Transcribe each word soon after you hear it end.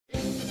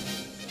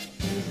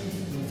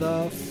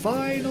the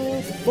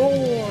Final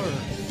Four!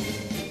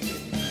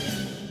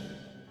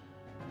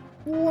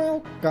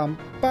 Welcome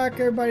back,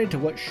 everybody, to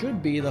what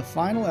should be the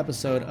final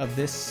episode of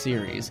this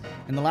series.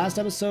 In the last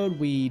episode,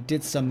 we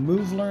did some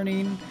move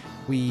learning,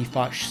 we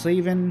fought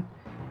Slaven,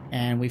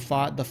 and we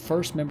fought the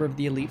first member of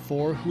the Elite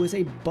Four, who is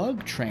a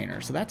bug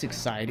trainer, so that's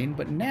exciting.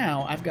 But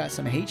now, I've got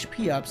some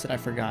HP ups that I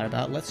forgot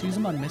about. Let's use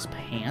them on Miss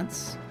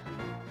Pants.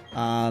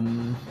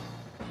 Actually,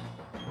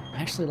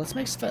 let's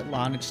make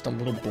Svetlana just a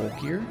little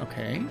bulkier.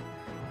 Okay.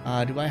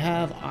 Do I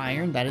have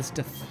iron? That is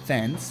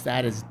defense.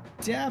 That is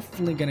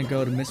definitely going to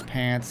go to Miss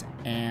Pants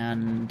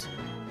and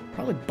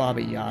probably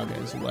Baba Yaga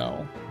as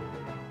well.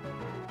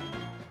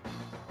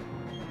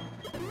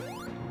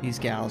 These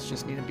gals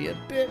just need to be a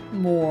bit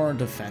more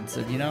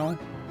defensive, you know?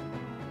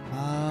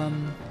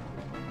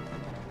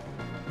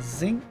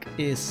 Zinc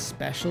is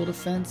special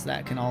defense.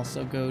 That can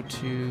also go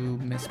to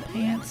Miss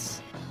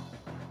Pants.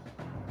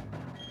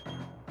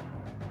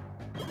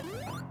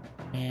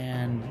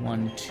 And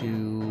one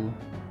to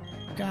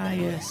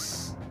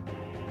Gaius.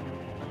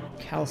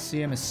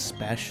 Calcium is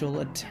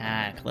special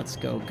attack. Let's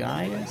go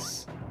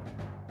Gaius.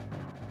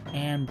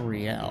 And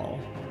Brielle.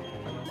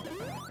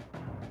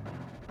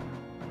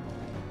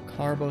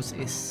 Carbos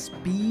is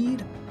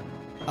speed.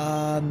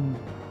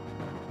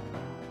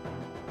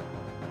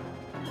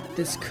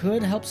 This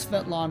could help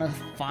Svetlana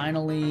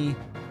finally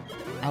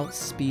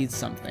outspeed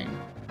something.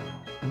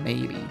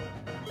 Maybe.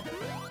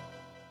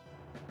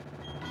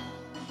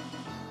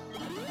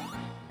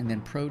 And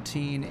then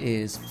protein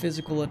is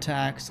physical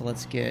attack, so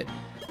let's get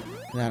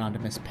that onto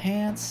Miss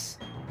Pants.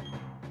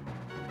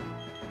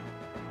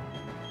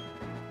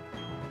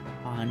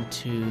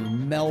 Onto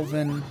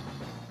Melvin.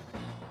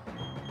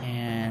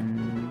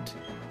 And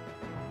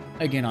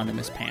again onto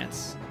Miss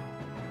Pants.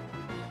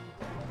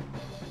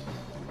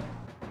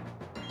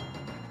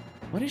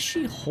 What is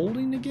she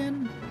holding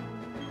again?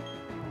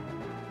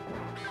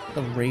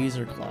 The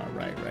Razor Claw,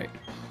 right.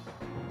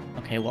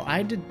 Okay, well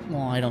I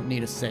don't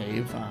need a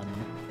save. Here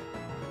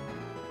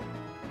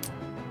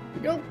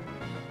we go.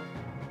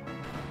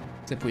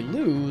 So if we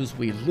lose,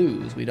 we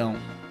lose. We don't.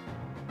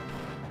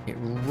 It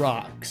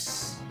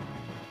rocks.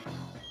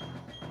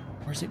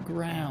 Or is it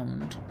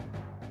ground?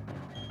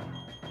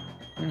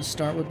 We're gonna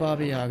start with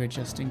Baba Yaga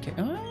just in case.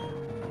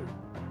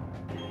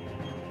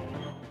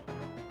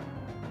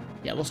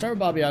 Yeah, we'll start with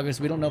Baba Yaga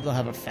so we don't know if they'll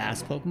have a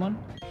fast Pokemon.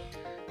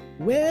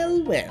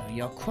 Well,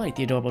 you're quite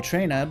the adorable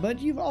trainer, but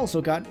you've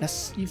also got a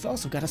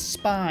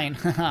spine.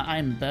 Haha,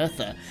 I'm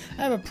Bertha.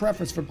 I have a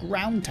preference for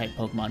ground-type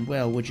Pokemon.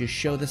 Well, would you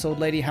show this old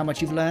lady how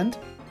much you've learned?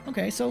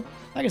 Okay, so,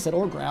 like I said,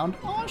 or ground.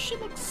 Oh, she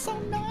looks so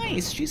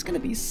nice. She's gonna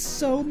be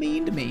so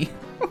mean to me.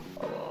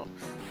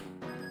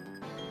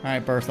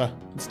 Alright, Bertha,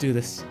 let's do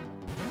this.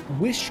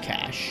 Wish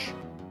Cash.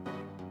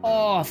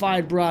 Oh, if I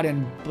had brought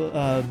in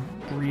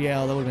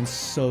Brielle, that would have been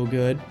so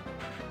good.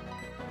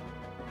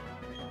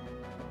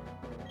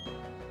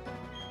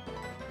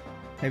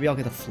 Maybe I'll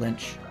get a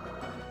flinch.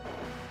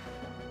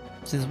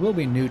 So this will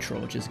be neutral,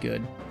 which is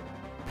good.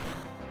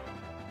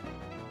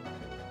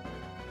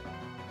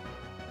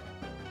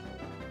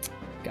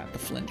 Got the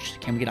flinch.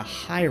 Can we get a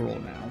high roll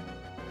now?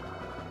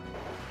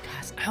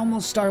 Guys, I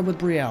almost started with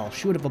Brielle.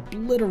 She would have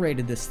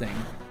obliterated this thing.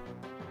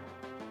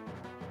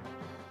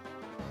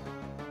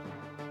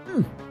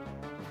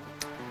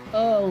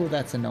 Oh,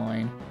 that's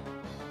annoying.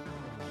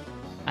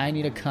 I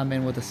need to come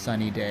in with a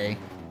sunny day.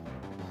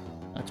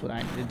 That's what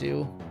I need to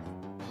do.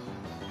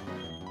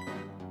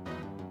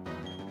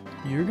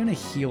 You're gonna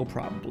heal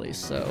probably,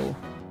 so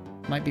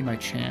might be my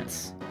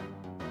chance.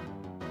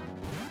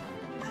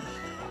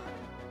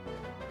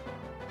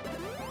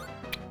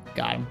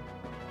 Got him.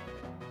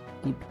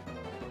 Good.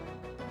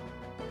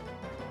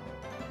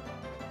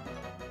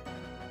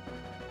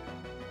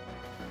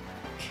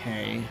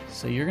 Okay,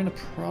 so you're gonna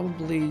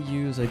probably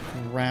use a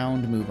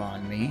ground move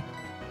on me.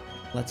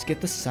 Let's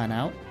get the sun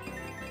out.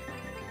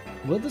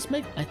 Will this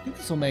make... I think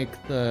this will make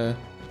the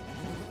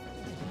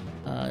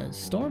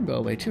storm go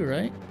away too,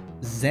 right?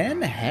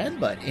 Zen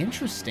Headbutt,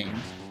 interesting.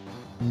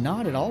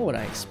 Not at all what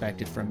I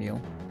expected from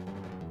you.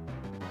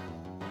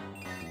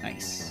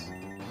 Nice.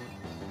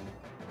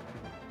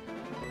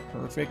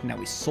 Perfect, now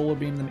we Solar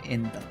Beam them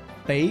in the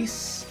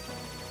face.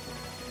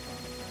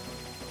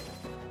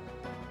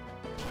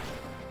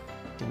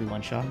 Did we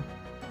one-shot him?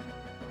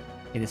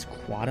 It is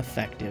quad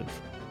effective.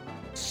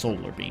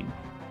 Solar Beam.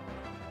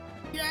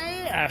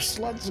 Yes,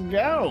 let's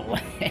go!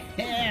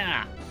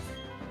 Yeah.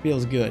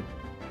 Feels good.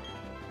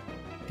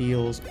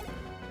 Feels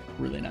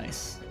really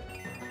nice.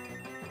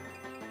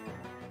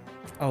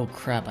 Oh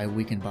crap, I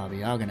weakened Baba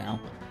Yaga now.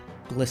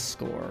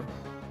 Gliscor.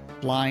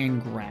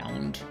 Flying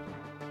Ground.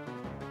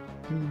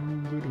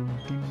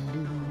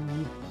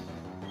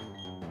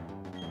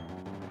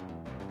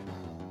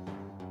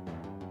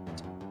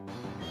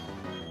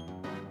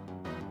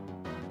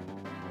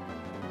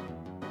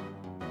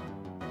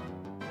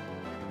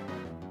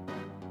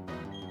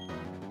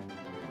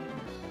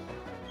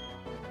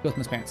 Go with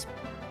Miss Pants.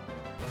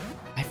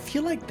 I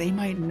feel like they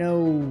might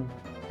know...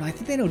 I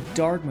think they know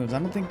dark moves. I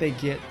don't think they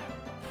get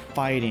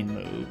fighting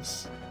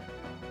moves.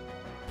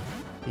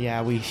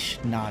 Yeah,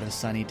 not a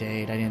sunny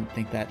date. I didn't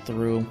think that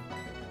through.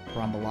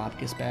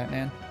 Brombolopicus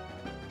Batman.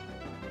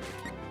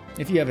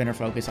 If you have inner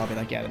focus, I'll be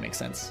like, yeah, that makes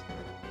sense.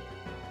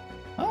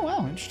 Oh,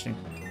 wow, interesting.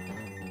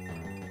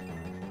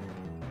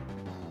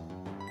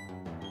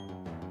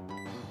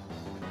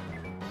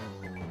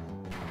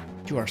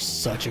 You are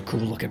such a cool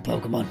looking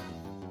Pokemon.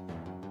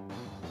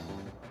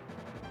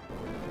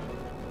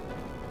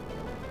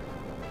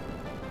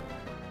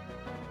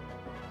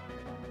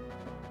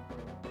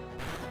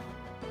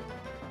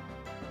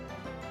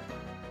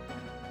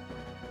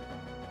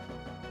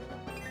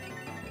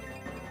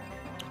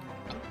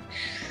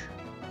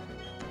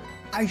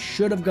 I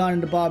should have gone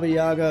into Baba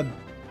Yaga.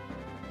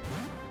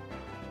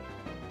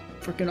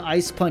 Freaking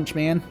Ice Punch,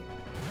 man.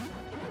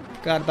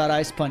 Forgot about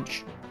Ice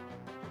Punch.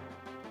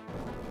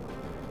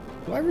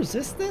 Do I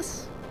resist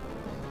this?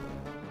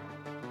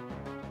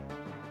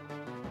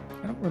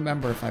 I don't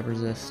remember if I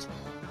resist.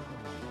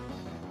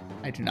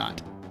 I do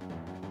not.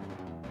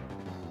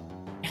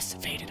 Yes,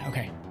 it faded.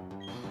 Okay.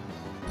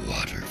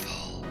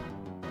 Waterfall.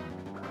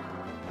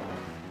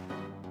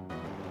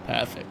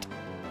 Perfect.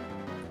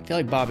 I feel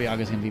like Baba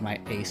Yaga is going to be my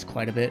ace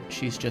quite a bit.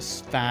 She's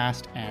just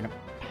fast and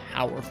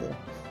powerful.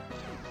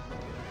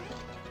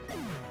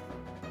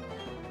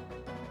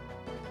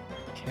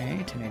 Okay,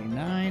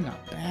 1089,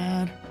 not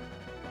bad.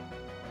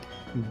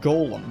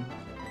 Golem.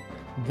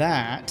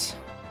 That...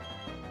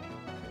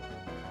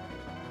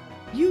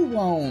 You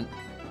won't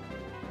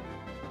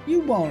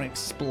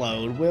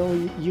explode, will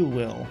you? You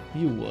will.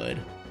 You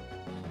would.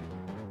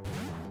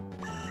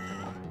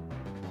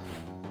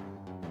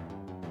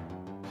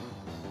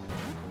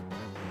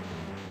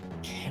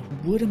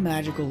 Would a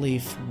magical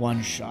leaf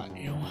one-shot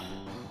you?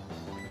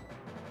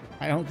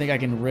 I don't think I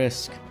can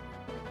risk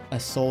a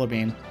solar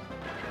beam.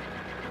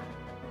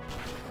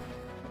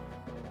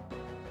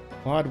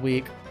 Quad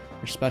weak.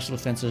 Your special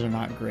defenses are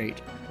not great,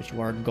 but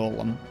you are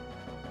Golem.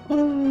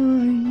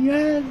 Oh,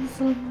 yes,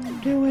 I'll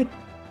do it.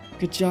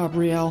 Good job,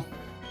 Riel.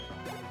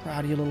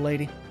 Proud of you, little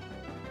lady.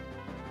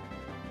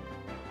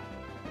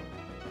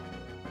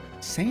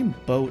 Same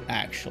boat,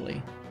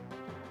 actually.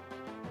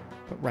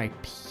 But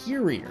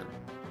Rhyperior.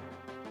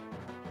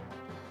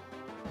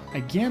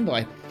 Again, though,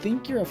 I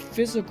think you're a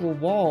physical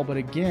wall, but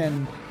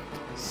again,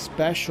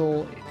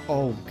 special...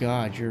 Oh,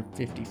 God, you're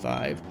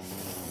 55.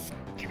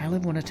 Can I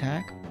live one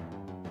attack?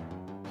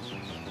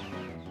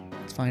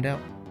 Let's find out.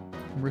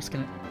 I'm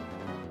risking it.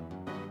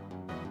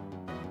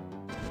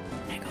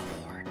 Mega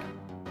Horn.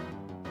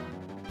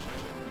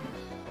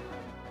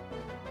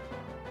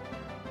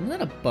 Isn't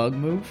that a bug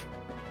move?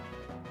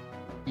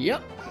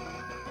 Yep.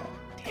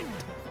 Damn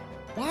it.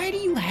 Why do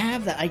you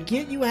have that? I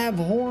get you have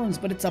horns,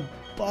 but it's a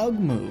bug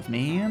move,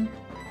 man.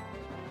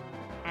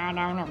 I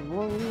don't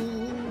know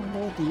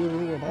with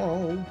you at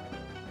all.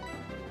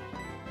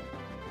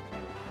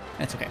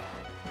 That's okay.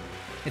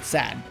 It's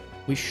sad.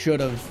 We should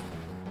have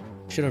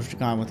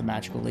gone with the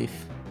magical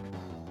leaf.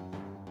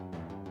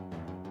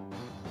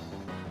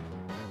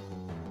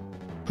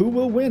 Who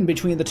will win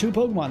between the two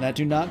Pokemon that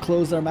do not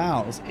close their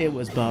mouths? It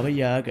was Baba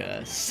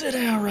Yaga. Sit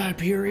down,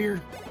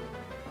 Rhyperior.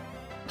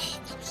 Oh,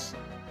 close.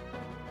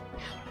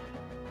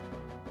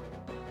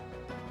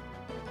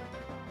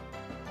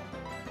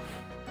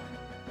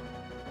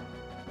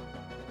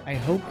 I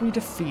hope we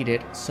defeat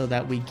it so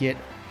that we get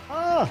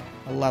a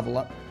level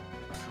up.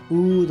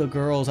 Ooh, the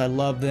girls, I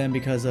love them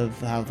because of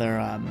how they're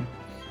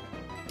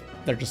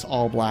just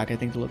all black. I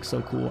think they look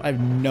so cool. I have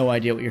no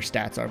idea what your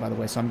stats are, by the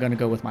way, so I'm going to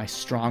go with my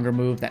stronger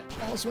move that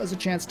also has a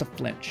chance to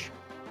flinch.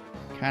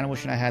 Kind of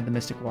wishing I had the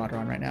Mystic Water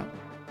on right now.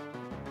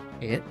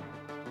 Hit.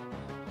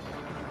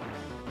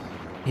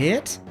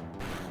 Hit.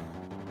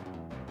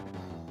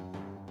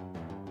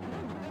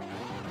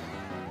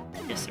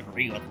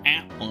 Disagree with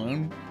that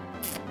one.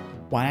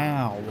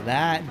 Wow,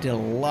 that did a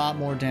lot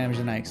more damage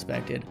than I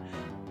expected.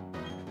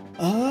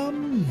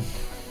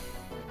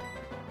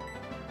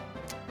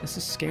 This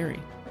is scary.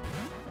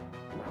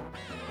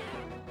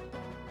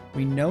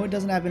 We know it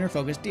doesn't have inner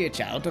focus. Dear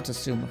child, don't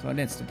assume for an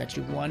instant that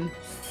you've won.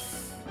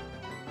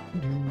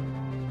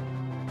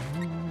 A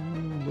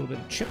little bit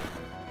of chip.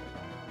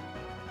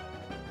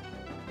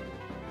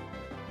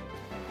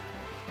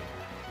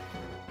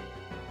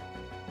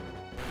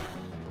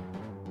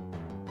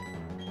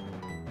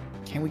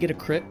 Can we get a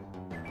crit?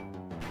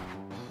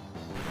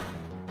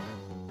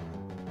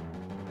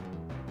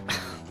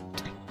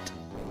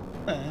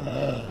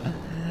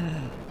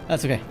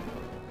 That's okay.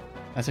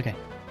 That's okay.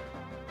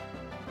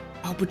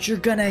 Oh, but you're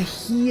gonna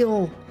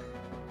heal.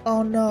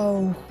 Oh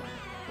no.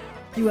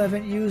 You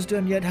haven't used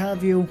him yet,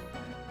 have you?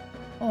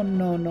 Oh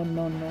no, no,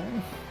 no, no.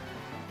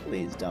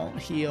 Please don't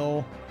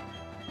heal.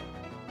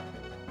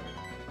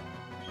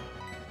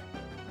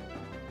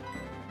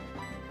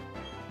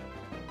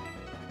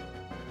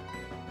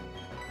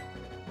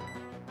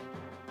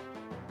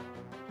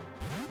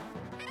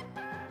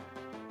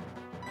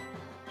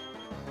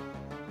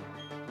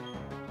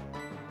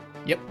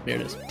 Yep, there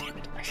it is. Damn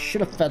it. I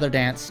should have feather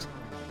danced.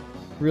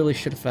 Really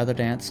should have feather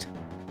danced.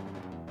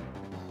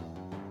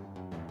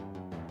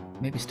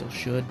 Maybe still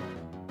should.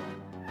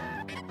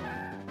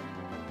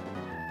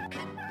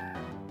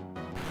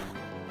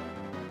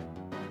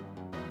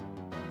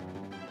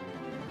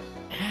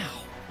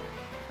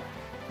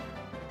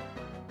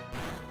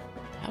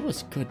 That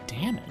was good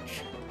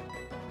damage.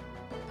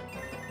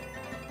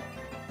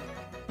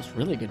 It was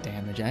really good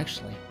damage,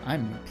 actually.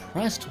 I'm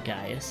impressed,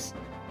 Gaius.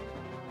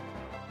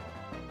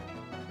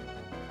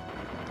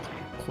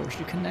 Of course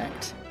you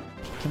connect.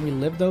 Can we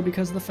live, though,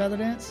 because of the feather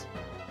dance?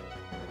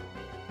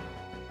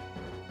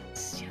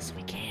 Yes,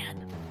 we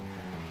can.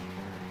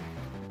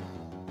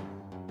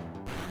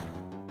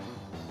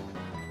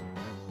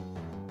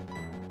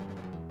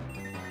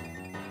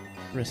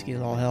 Risky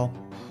as all hell.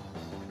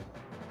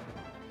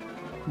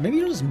 Maybe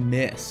you'll just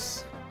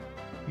miss,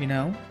 you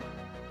know?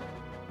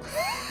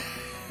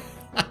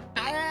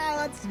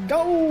 Let's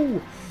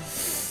go!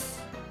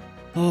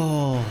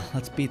 Oh,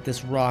 let's beat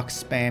this rock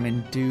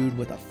spamming dude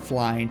with a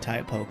flying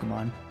type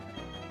Pokemon.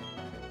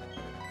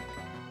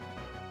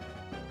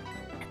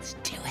 Let's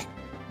do it.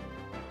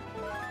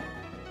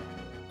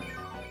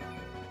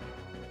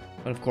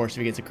 But of course, if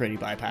he gets a crit, he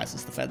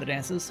bypasses the feather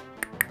dances.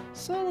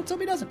 So let's hope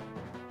he doesn't.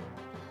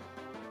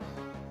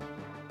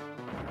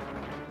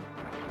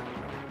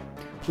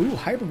 Ooh,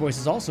 Hyper Voice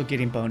is also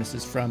getting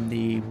bonuses from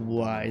the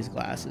Wise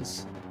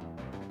Glasses.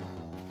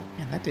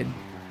 Man, that did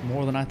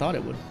more than I thought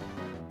it would.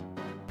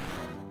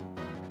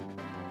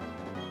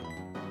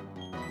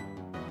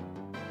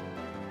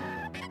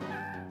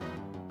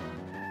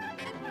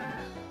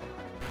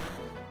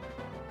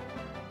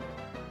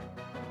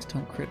 Just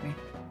don't crit me.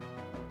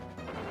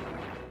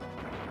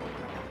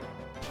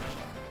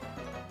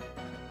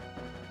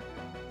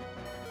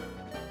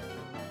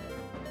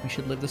 We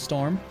should live the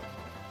storm.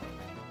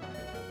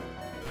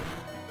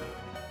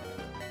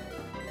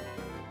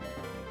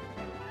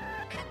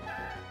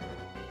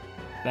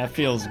 That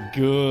feels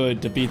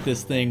good to beat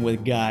this thing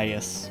with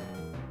Gaius.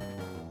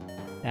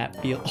 That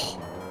feels...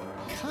 Oh,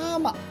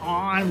 come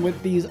on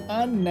with these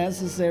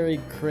unnecessary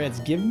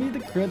crits. Give me the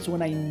crits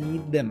when I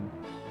need them.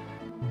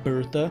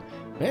 Bertha.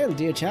 Well,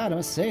 dear child, I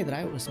must say that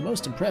I was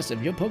most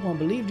impressive. Your Pokemon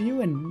believed in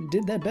you and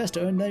did their best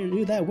to earn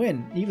you that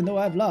win. Even though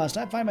I've lost,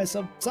 I find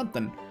myself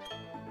something.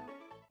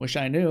 Wish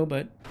I knew,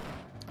 but...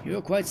 You're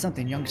quite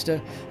something,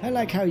 youngster. I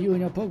like how you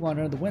and your Pokemon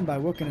earn the win by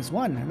working as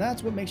one, and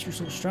that's what makes you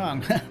so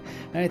strong.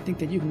 I think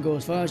that you can go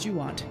as far as you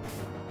want.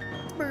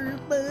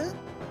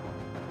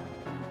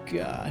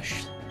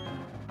 Gosh.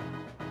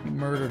 You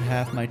murdered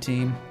half my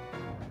team.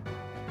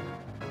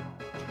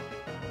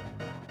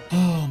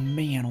 Oh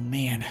man, oh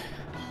man.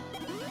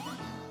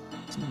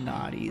 It's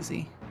not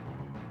easy.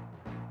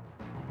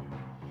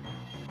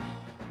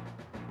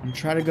 I'm gonna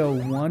try to go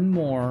one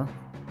more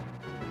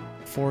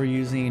before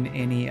using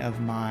any of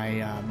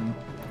my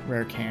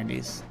rare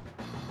candies.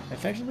 I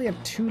effectively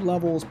have 2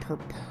 levels per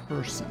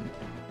person.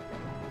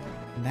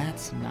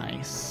 That's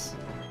nice.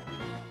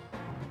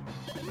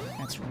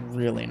 That's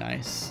really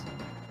nice.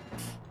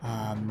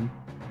 A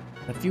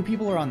few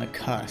people are on the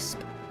cusp.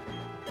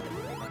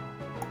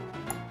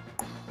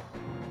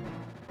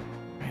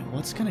 Alright,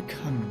 what's gonna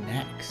come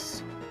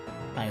next?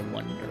 I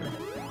wonder.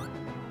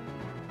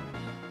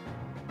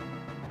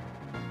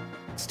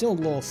 Still a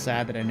little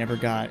sad that I never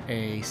got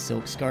a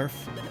silk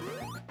scarf.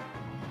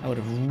 That would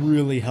have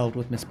really helped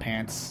with Miss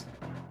Pants.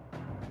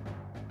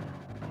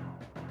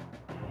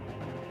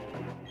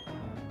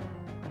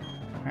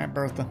 Alright,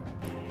 Bertha.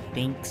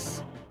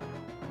 Thanks.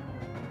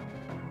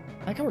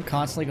 I like how we're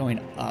constantly going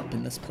up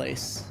in this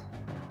place.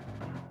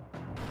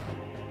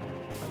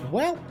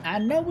 Well, I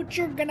know what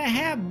you're gonna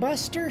have,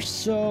 Buster,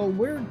 so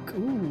we're...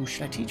 Ooh,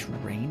 should I teach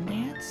Rain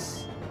Dance?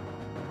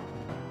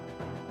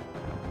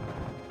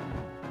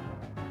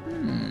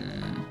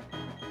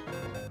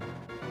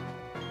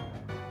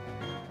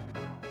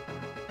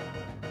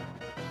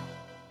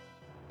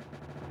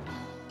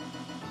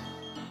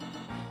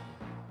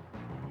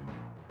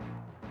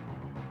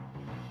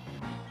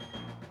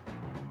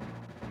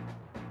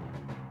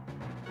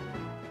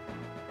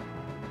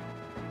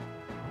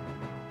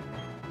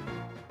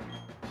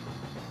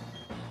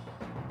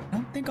 I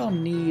don't think I'll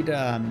need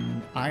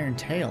Iron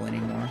Tail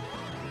anymore.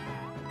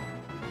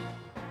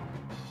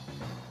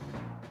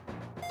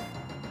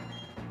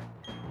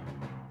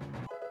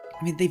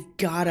 I mean, they've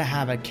got to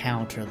have a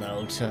counter,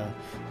 though, to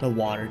the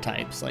water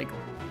types. Like,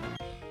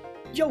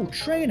 yo,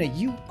 trainer,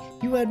 you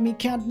had me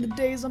counting the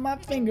days on my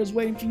fingers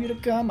waiting for you to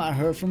come. I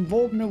heard from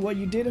Volkner what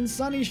you did in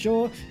Sunny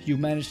Shore. You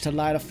managed to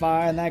light a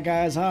fire in that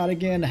guy's heart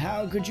again.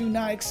 How could you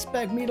not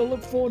expect me to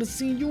look forward to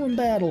seeing you in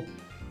battle?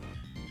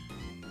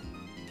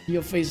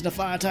 You're facing a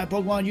fire-type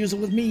Pokemon user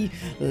with me.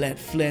 Let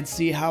Flint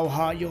see how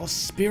hot your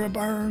spirit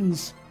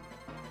burns.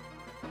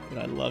 But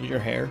I love your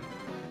hair.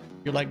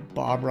 You're like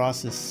Bob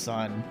Ross's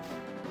son.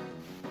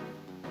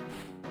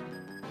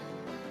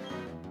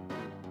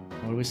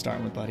 What are we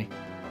starting with, buddy?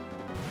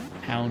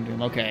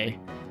 Houndoom, okay.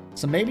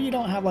 So maybe you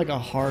don't have like a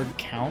hard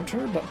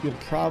counter, but you'll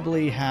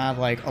probably have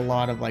like a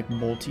lot of like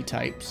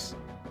multi-types.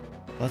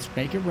 Let's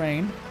make it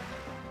rain.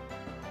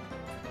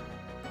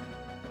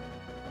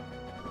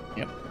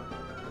 Yep.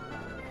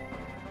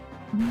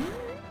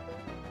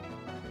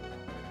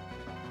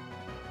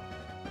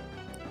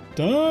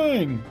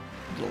 Dang!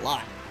 That's a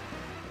lot.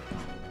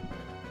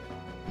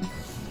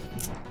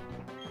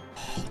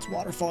 Let's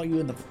waterfall you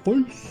in the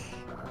face.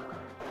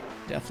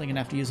 Definitely gonna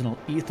have to use an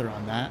ether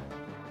on that.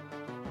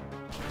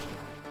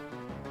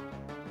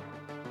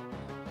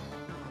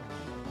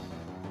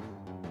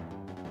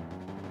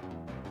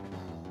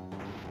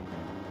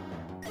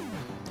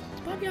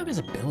 Bobby Yaga's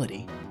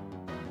ability?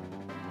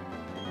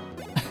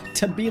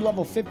 To be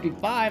level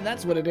 55,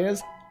 that's what it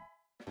is.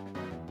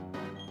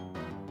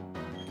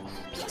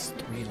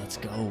 +3, let's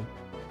go.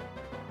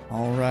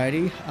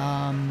 Alrighty,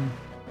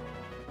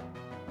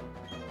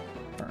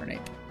 Burn it.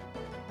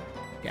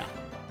 Yeah.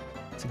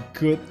 It's a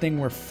good thing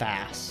we're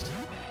fast.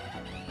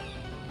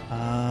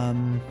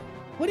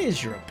 What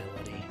is your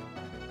ability?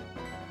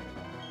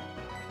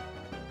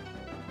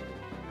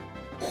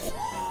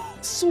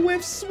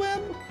 Swift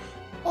Swim?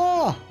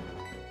 Oh!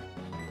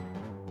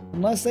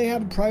 Unless they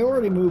have a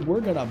priority move,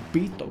 we're gonna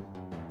beat the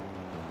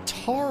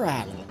tar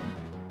out of them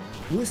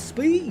with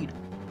speed.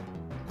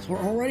 So we're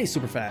already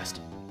super fast.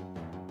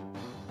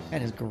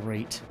 That is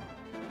great.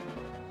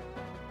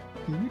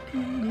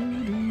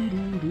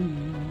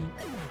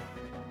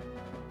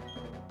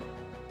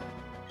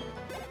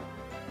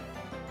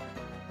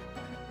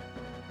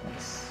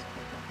 Nice.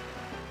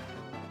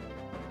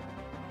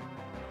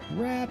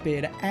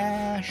 Rapid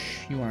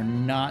Ash. You are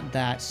not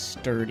that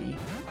sturdy.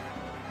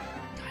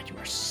 God, you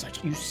are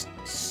such. You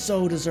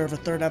so deserve a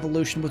third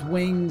evolution with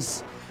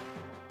wings.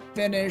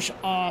 Finish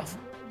off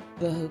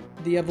the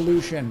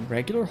evolution.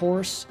 Regular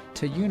horse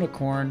to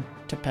unicorn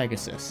to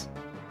Pegasus.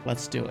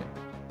 Let's do it.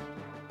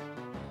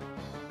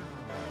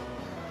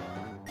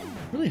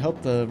 Really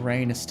hope the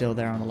rain is still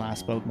there on the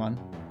last Pokemon.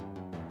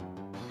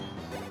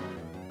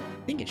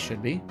 I think it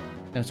should be.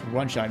 It's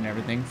one shot and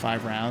everything.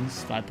 5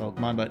 rounds, 5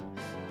 Pokemon, but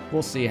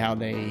we'll see how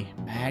they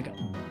mag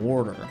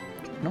mortar.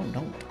 No,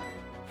 don't.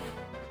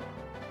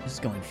 This is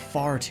going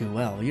far too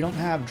well. You don't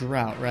have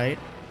drought, right?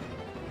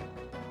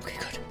 Okay,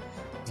 good.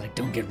 I was like,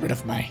 don't get rid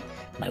of my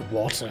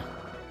water.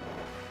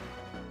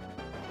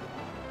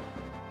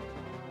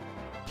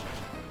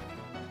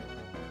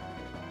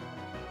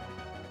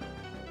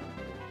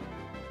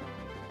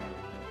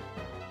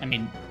 I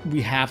mean,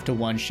 we have to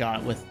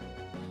one-shot with...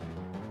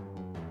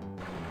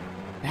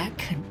 That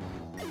can...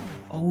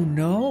 Oh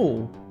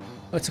no!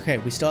 Oh, it's okay,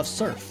 we still have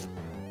Surf.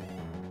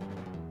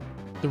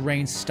 The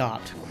rain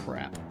stopped.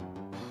 Crap.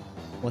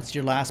 What's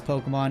your last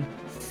Pokemon?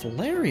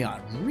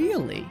 Flareon,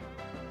 really?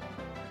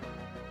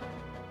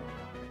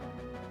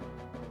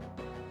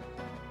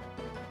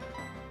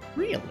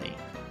 Really?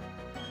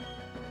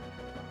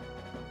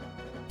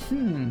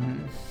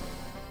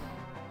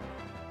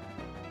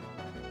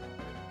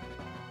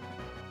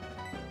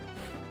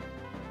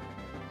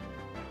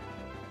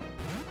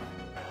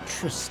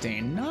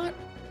 Interesting. Not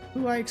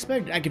who I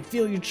expected. I can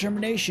feel your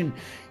determination.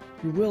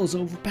 Your will is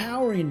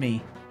overpowering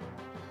me.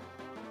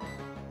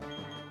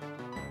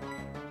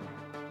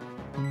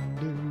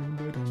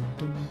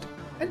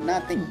 And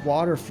nothing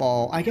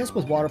waterfall. I guess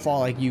with waterfall,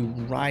 like you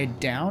ride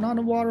down on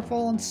a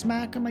waterfall and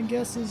smack them, I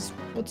guess is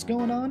what's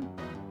going on.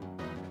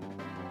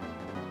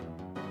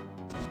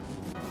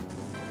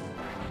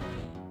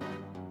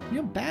 You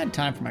know, bad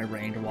time for my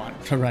rain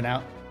to run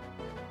out.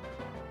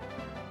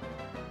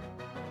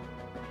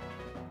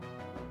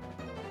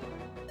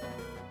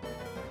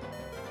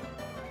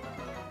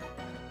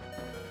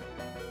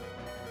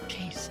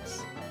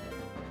 Jesus.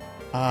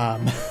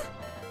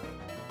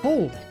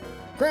 Holy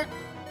crap.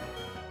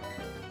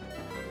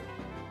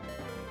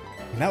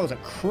 And that was a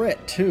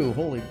crit too.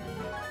 Holy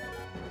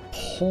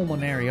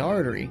pulmonary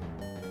artery.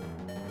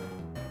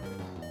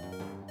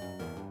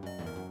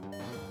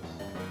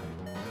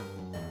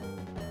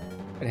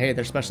 But hey,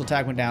 their special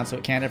attack went down, so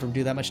it can't ever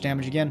do that much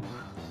damage again.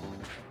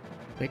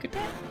 Quick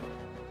attack.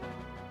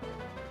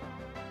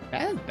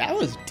 That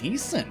was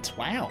decent.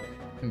 Wow.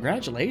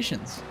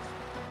 Congratulations.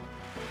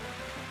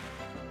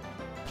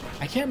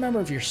 I can't remember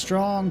if you're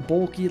strong,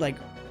 bulky, like,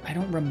 I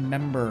don't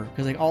remember.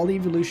 Because, like, all the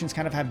evolutions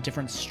kind of have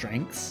different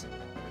strengths.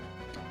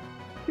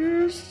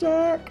 You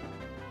suck.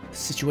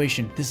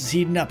 Situation. This is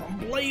heating up. I'm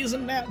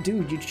blazing out.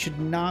 Dude, you should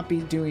not be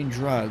doing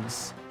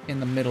drugs in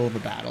the middle of a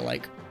battle.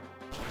 Like,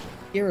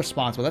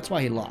 irresponsible. That's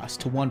why he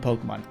lost to one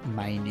Pokemon,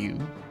 mind you.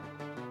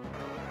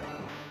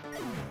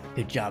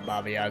 Good job,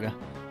 Baba Yaga.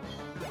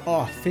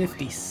 Oh,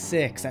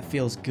 56. That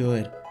feels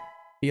good.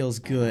 Feels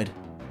good.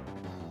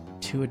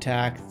 2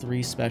 attack,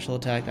 3 special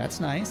attack.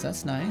 That's nice.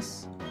 That's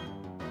nice.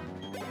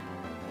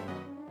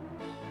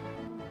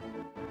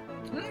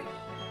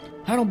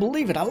 I don't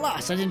believe it. I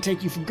lost. I didn't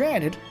take you for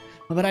granted.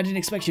 But I didn't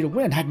expect you to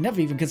win. I'd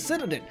never even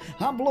considered it.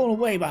 I'm blown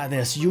away by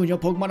this. You and your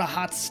Pokemon are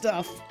hot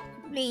stuff.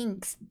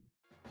 Thanks,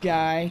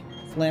 guy.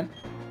 Flint.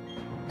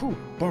 Ooh,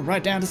 burn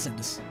right down to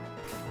cinders.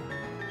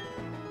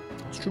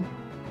 It's true.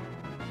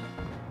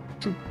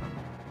 True.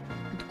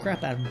 Get the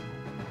crap out of him.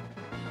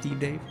 Steve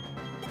Dave.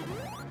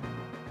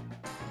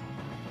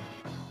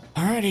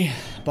 Alrighty.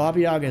 Baba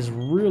Yaga is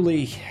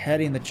really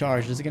heading the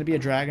charge. Is it going to be a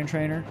Dragon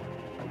Trainer?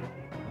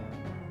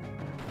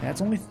 That's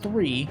only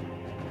 3.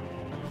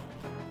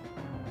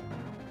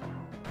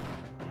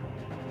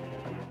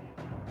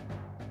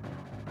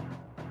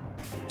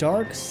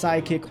 Dark,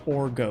 Psychic,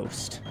 or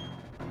Ghost.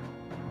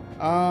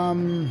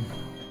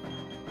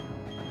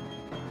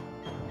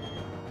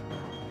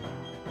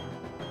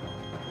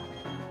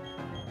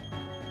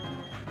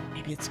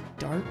 Maybe it's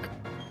Dark?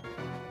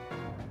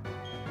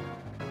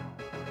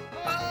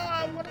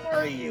 What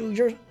are you?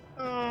 You're...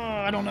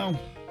 I don't know.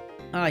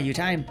 Ah, you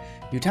timed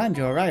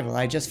your arrival.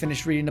 I just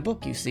finished reading a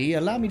book, you see.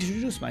 Allow me to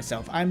introduce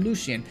myself. I'm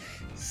Lucian.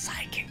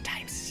 Psychic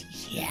types.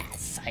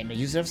 Yes, I'm a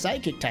user of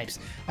psychic types.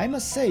 I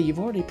must say, you've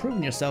already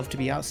proven yourself to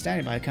be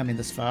outstanding by coming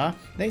this far.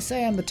 They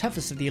say I'm the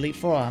toughest of the Elite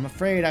Four. I'm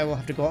afraid I will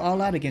have to go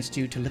all out against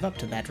you to live up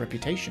to that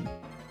reputation.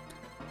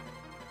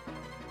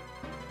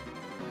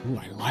 Ooh,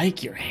 I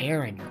like your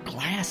hair and your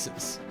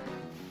glasses.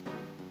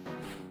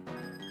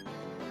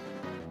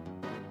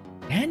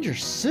 And your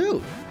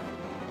suit.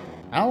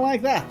 I don't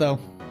like that, though.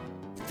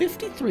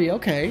 53,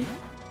 okay.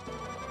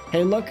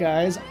 Hey, look,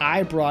 guys.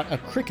 I brought a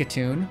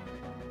Cricketoon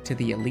to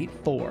the Elite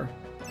Four.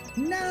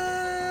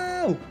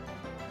 No!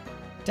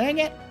 Dang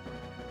it!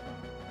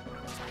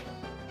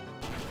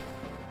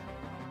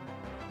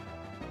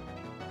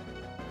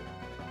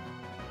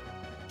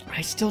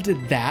 I still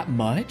did that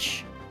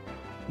much?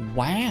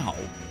 Wow.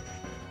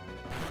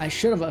 I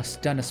should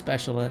have done a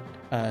special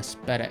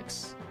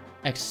SpedX.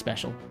 X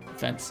special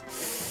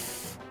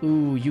defense.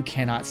 Ooh, you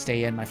cannot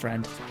stay in, my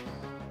friend.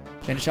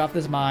 Finish off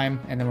this mime,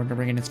 and then we're gonna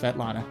bring in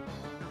Svetlana.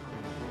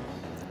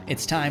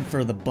 It's time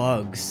for the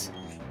bugs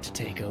to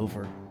take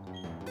over.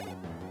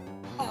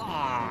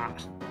 Ah!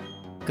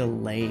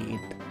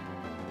 Glade.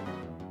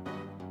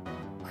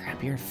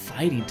 Crap, you're a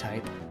fighting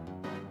type.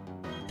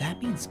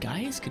 That means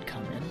Gaius could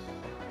come in.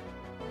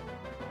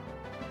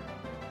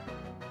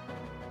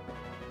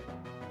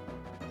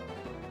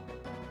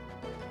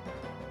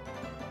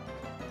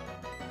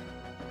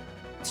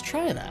 Let's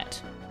try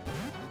that.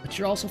 But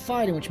you're also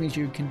fighting, which means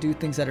you can do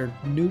things that are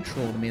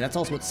neutral to me. That's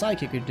also what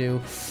Psychic could do.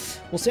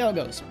 We'll see how it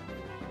goes.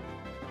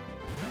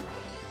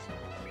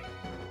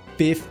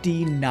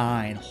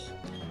 59.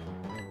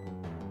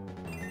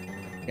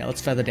 Yeah,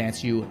 let's Feather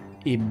Dance you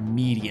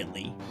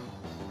immediately.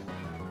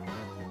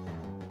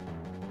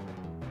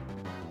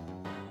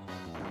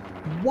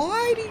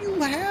 Why do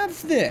you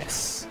have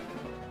this?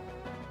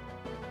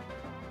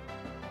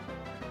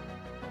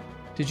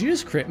 Did you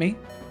just crit me?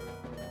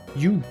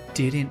 You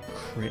didn't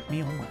crit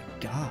me? Oh my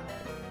god.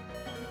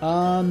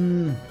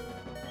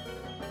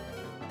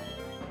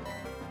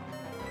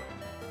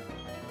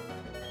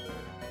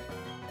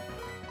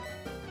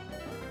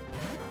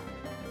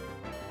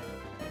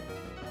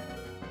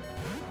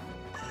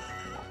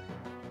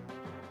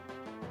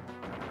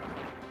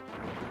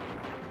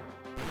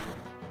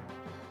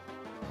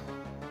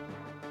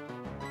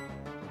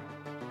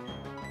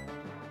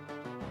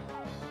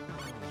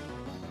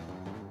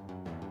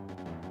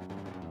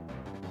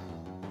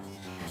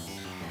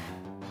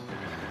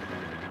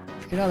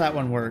 You know how that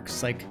one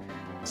works, like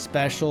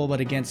special but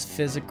against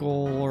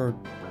physical, or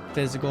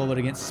physical but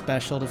against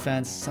special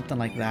defense, something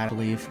like that, I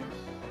believe.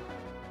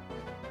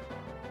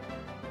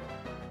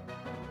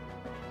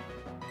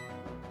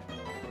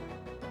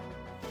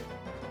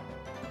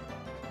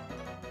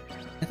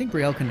 I think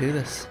Brielle can do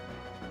this.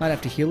 Might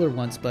have to heal her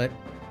once, but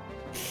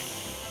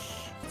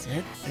that's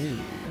it.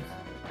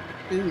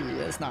 Ooh,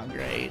 that's not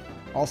great.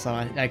 Also,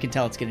 I can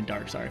tell it's getting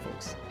dark. Sorry,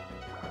 folks.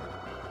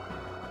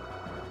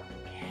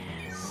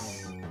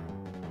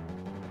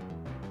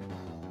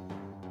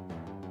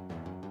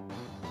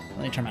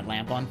 Let me turn my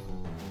lamp on.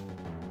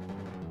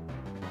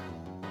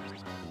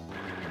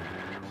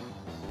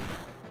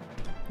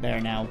 There,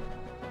 now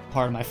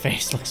part of my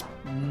face looks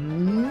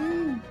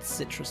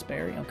citrus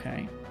berry.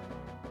 Okay.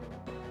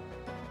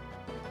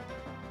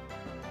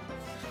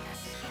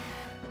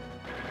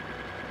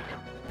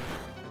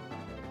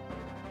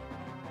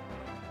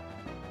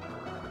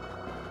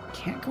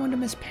 Can't go into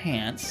Miss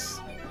Pants.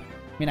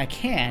 I mean, I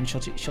can.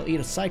 She'll eat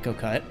a Psycho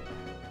Cut.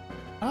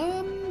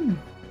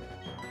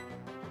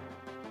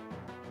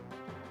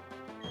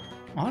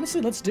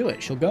 Honestly, let's do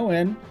it. She'll go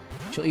in,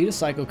 she'll eat a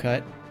Psycho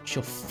Cut,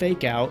 she'll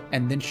fake out,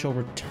 and then she'll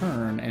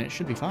return, and it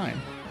should be fine.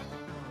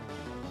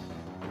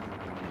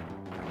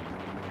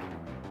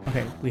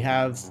 Okay, we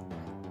have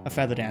a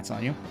Feather Dance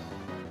on you.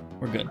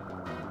 We're good.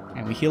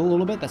 And we heal a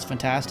little bit. That's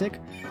fantastic.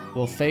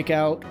 We'll fake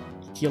out,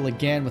 heal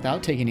again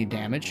without taking any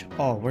damage.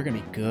 Oh, we're going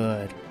to be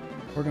good.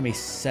 We're going to be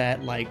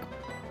set, like,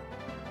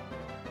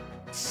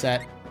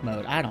 set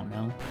mode. I don't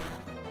know.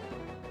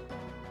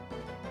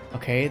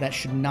 Okay, that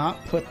should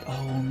not put...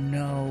 Oh,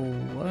 no.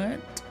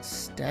 What?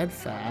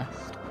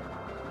 Steadfast.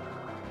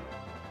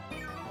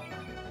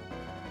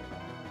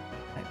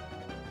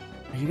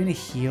 Are you going to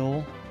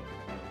heal?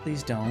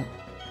 Please don't.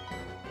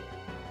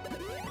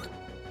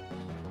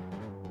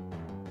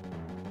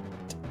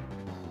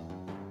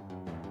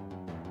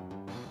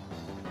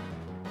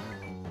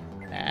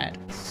 That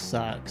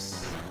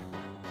sucks.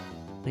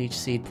 Leech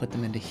Seed put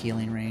them into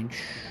healing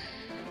range.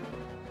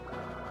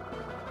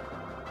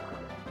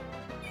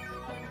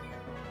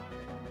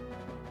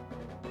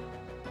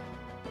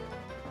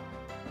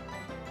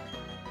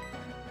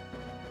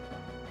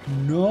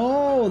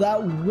 No,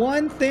 that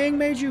one thing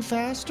made you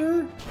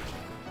faster?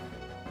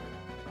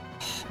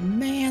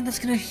 Man, that's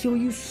gonna heal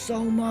you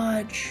so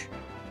much.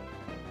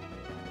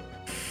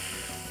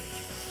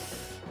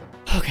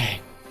 Okay.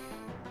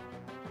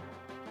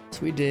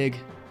 So we dig.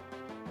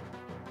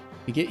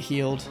 We get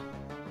healed.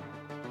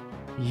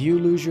 You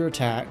lose your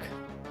attack.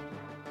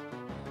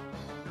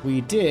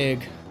 We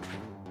dig.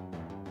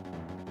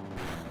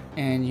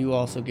 And you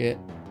also get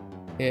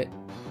it.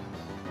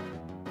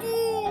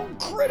 Oh,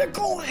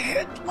 critical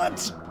hit!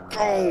 Let's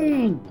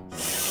go!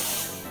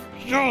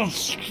 Yes,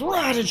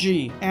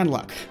 strategy! And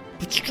luck.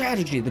 But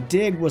strategy. The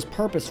dig was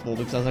purposeful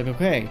because I was like,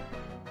 okay,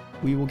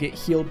 we will get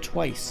healed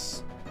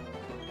twice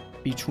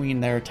between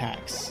their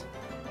attacks.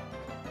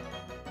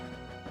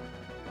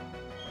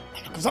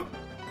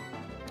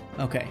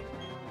 Okay.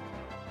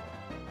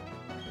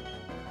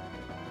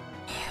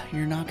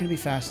 You're not going to be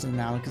faster than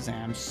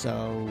Alakazam,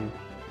 so...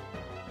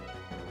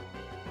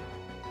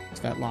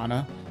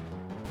 Svetlana.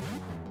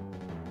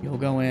 You'll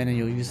go in and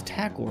you'll use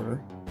attack order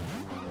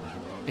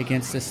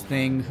against this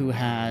thing who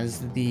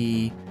has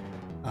the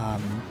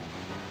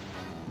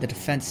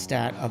defense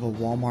stat of a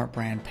Walmart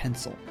brand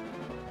pencil.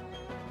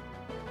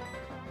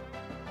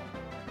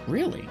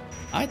 Really?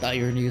 I thought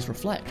you were going to use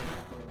Reflect.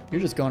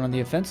 You're just going on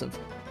the offensive.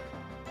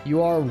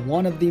 You are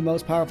one of the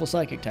most powerful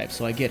psychic types,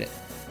 so I get it.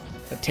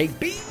 But take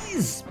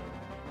bees!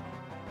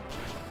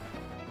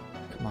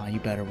 Come on, you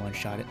better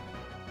one-shot it.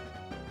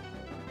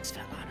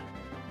 Svetlana.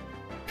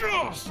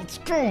 Yes, let's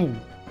go!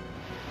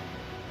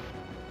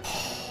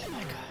 Oh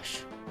my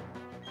gosh.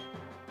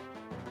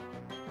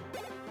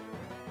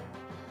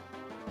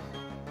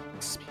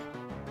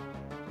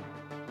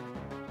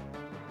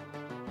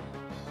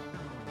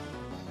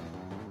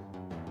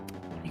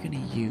 What are you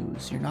gonna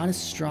use? You're not as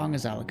strong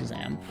as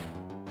Alakazam.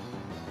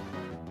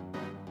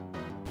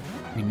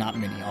 I mean, not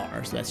many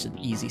are, so that's an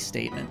easy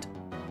statement.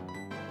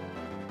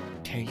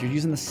 Okay, you're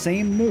using the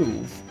same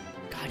move.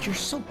 God, you're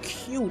so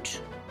cute.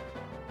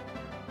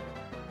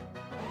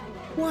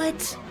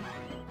 What?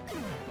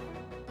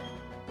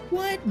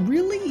 What?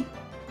 Really?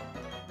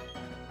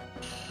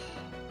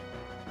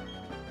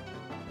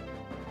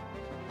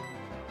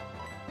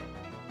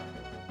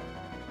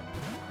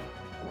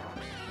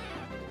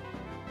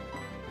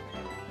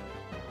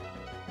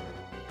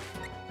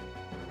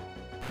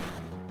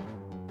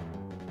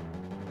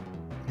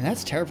 And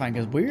that's terrifying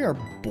because we are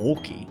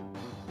bulky.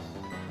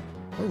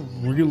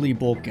 We're really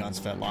bulky on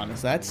Svetlana,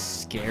 so that's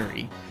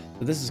scary.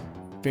 So this is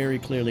very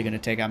clearly going to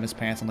take out Miss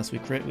Pants unless we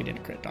crit. We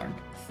didn't crit, darn.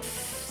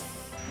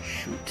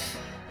 Shoot.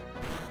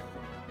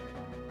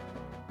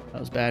 That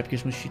was bad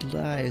because when she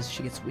dies,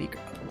 she gets weaker.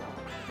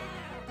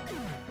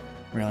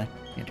 Really?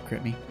 You had to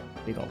crit me?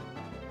 Big ol'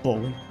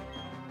 bully.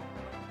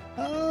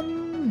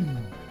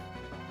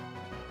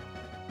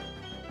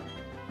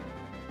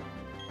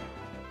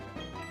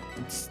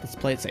 Let's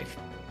play it safe.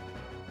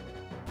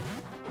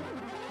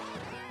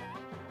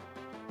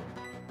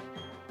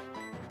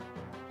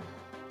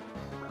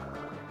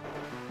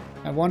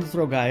 I wanted to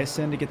throw Gaius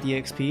in to get the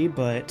XP,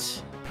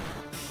 but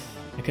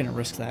I couldn't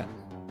risk that.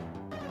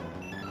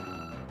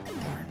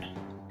 Darn.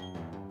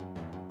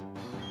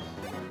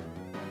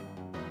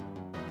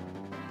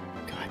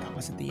 God, that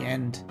wasn't the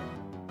end.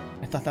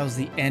 I thought that was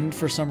the end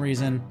for some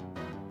reason.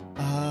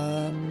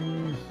 I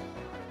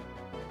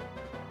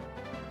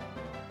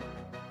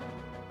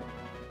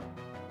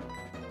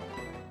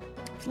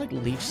feel like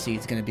Leech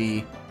Seed's gonna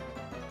be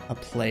a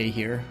play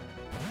here.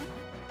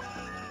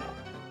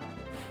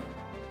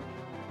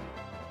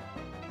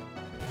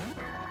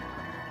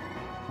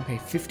 Okay,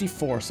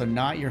 54, so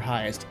not your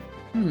highest.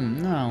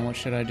 No, what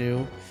should I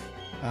do?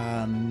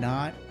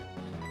 Not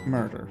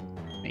murder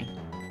me.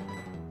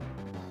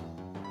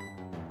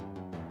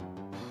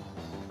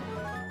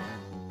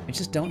 I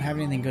just don't have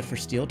anything good for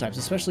steel types,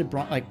 especially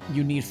like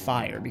you need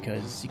fire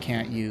because you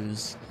can't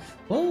use.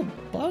 Well,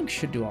 bug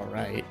should do all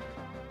right.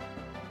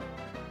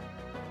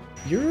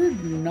 You're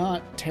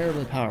not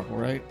terribly powerful,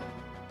 right?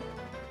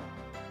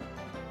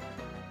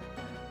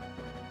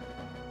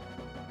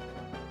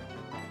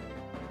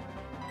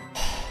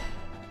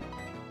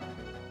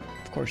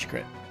 Of course you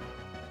crit.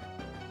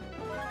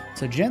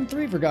 So Gen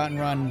 3 Forgotten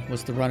Run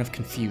was the run of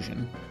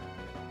confusion.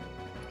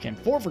 Gen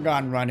 4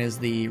 Forgotten Run is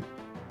the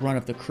run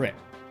of the crit.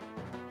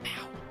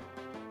 Ow.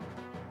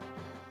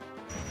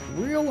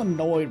 Real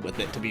annoyed with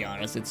it, to be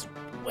honest. It's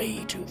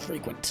way too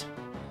frequent.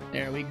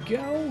 There we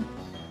go.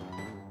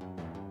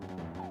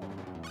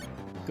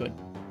 Good.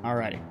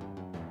 Alrighty.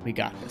 We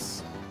got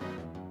this.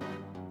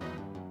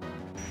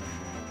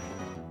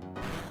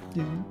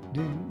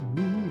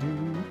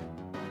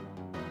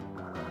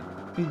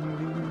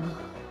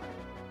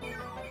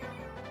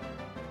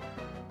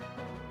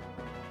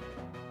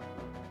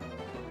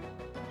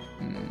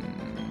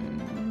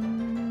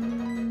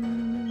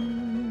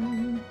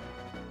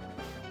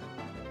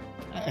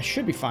 I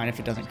should be fine if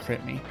it doesn't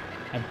crit me,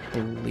 I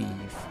believe.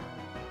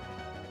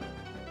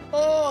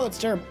 Oh, that's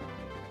terrible.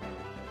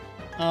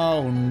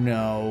 Oh,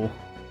 no.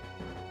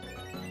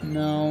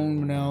 No,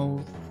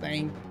 no,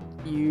 thank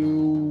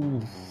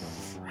you.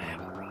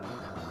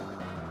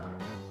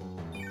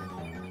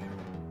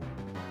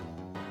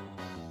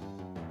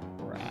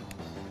 Crap.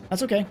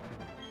 That's okay.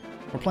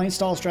 We're playing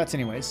stall strats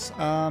anyways.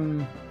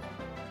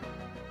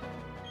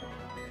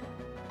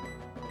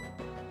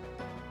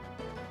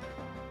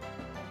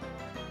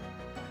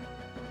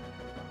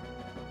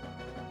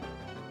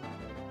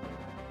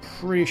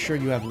 Pretty sure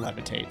you have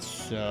levitate,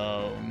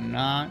 so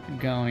not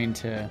going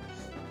to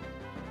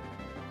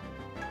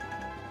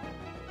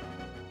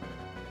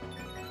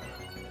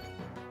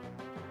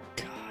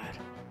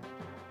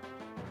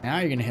Now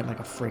you're gonna hit like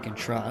a freaking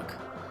truck.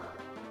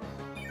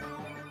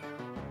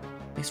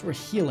 At least we're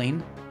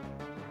healing.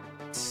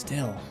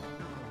 Still.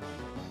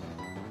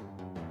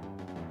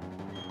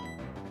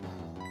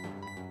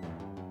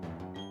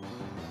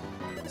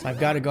 So I've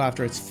got to go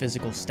after its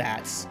physical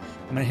stats.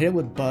 I'm gonna hit it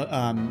with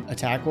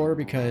attack order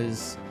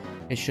because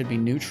it should be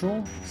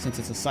neutral since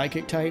it's a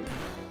psychic type.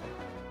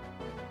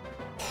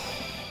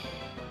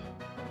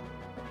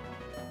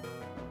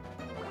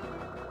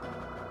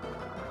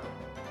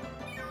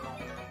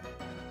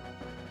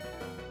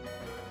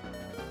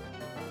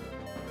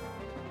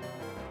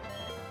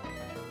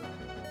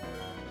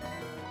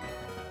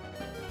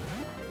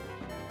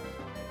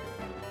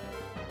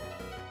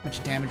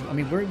 Much damage. I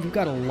mean, we've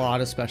got a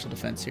lot of special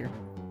defense here.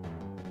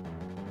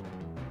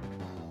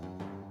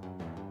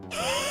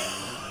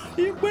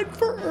 It went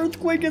for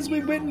Earthquake as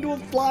we went into a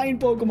flying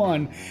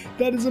Pokemon.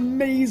 That is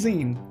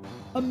amazing.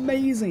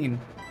 Amazing.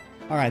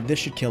 Alright, this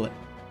should kill it.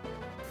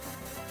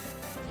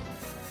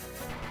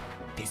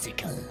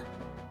 Physical.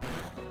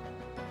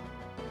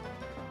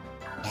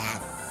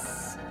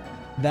 Yes.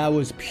 That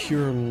was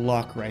pure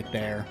luck right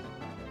there.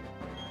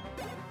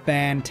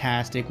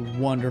 Fantastic,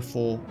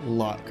 wonderful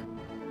luck.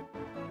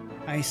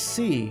 I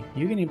see.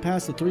 You getting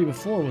past the 3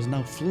 before was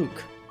no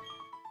fluke.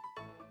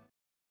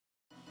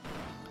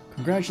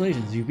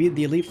 Congratulations, you beat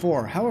the Elite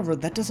Four. However,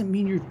 that doesn't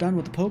mean you're done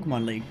with the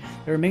Pokemon League.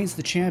 There remains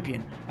the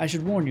champion. I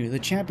should warn you, the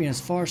champion is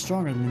far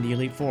stronger than the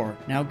Elite Four.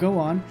 Now go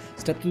on,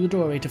 step through the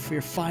doorway for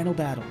your final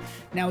battle.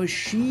 Now is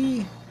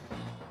she...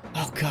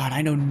 Oh god,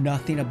 I know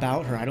nothing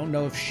about her. I don't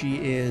know if she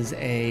is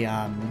a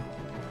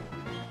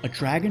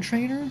dragon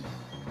trainer?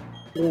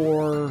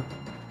 Or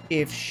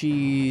if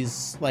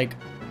she's like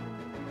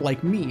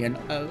me, and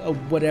a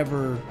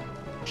whatever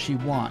she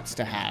wants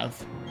to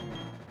have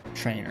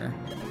trainer.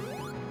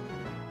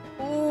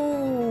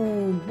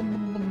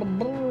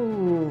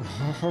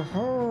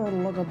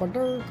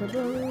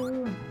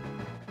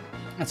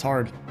 That's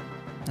hard.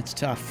 That's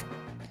tough.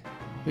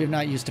 We have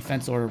not used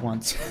defense order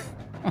once.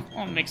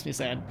 It makes me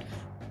sad.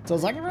 So I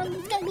was like,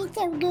 it's gonna be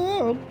so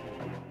good.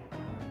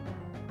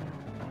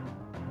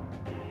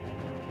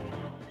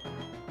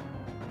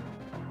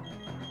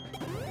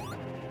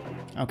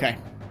 Okay.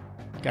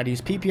 Gotta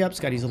use PP ups,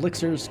 gotta use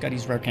elixirs, gotta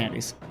use rare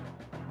candies.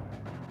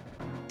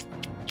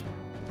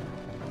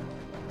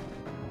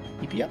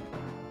 PP up.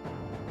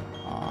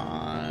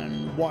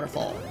 On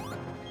waterfall.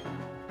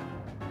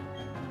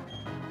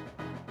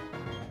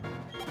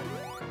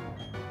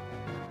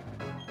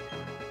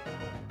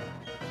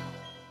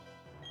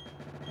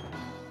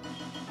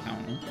 I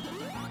don't know.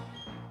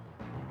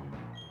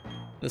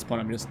 At this point,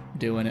 I'm just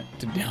doing it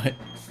to do it.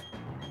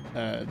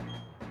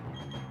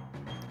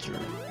 Sure.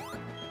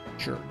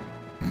 Sure.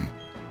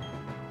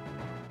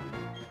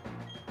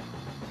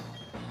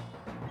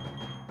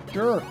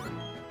 Sure. Do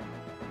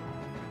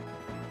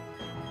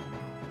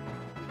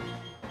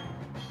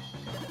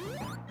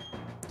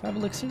I have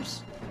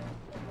elixirs?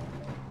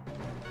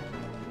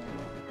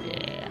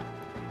 Yeah.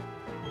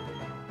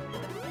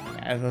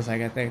 I was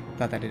like, I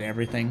thought that did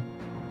everything.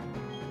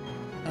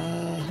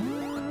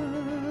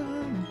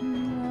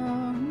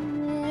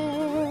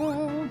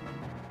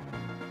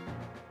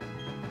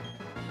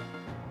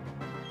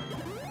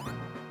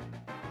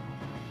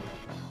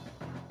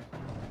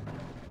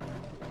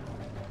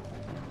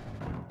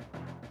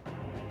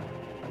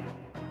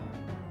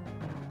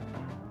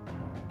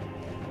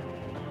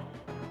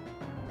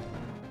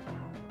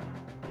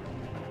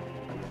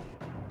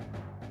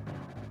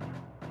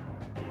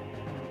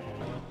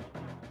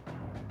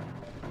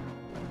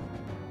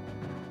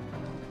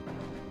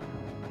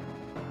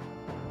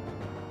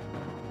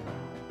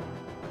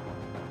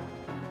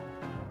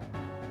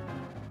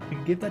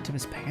 Give that to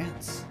Miss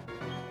Pants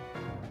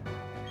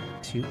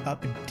to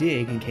up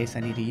dig in case I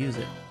need to use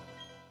it.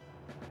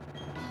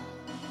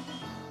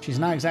 She's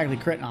not exactly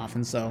critting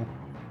often, so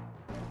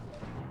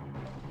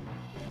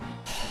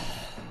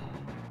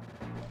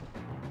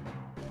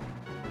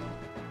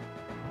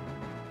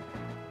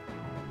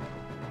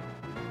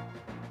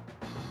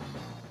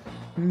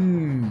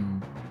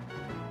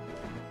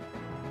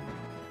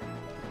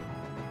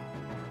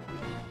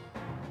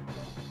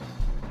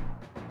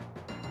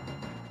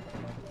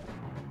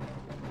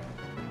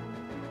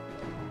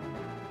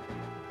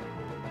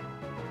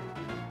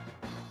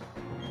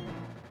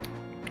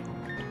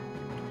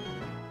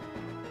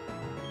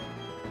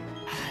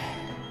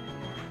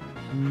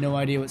no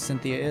idea what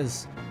Cynthia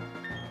is.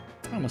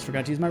 I almost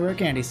forgot to use my rare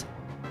candies.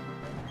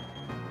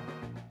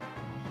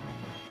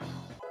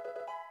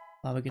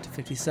 Lava get to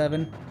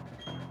 57.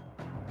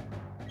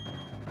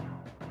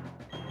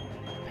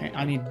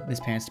 I need Miss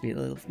Pants to be at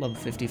level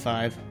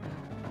 55. Hey,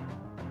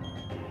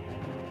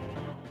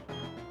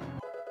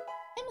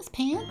 Miss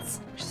Pants.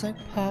 She's like,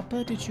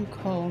 Papa, did you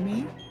call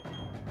me?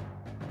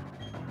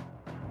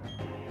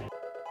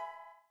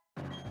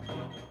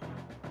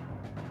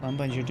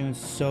 But you're doing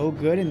so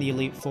good in the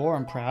Elite Four.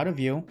 I'm proud of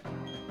you.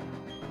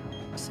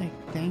 Say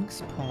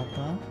thanks,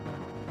 Papa.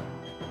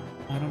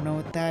 I don't know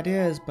what that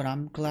is, but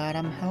I'm glad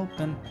I'm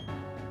helping.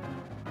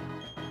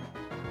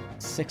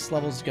 6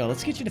 levels to go.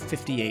 Let's get you to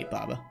 58,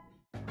 Baba.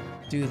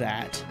 do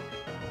that.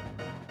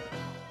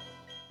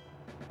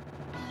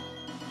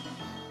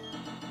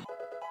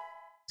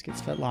 Let's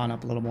get Svetlana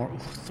up a little more. Ooh,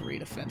 3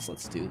 defense.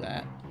 Let's do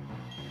that.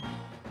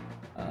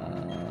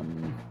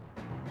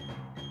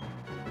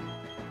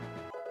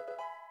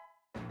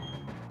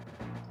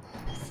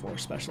 4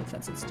 special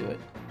defense. Let's do it.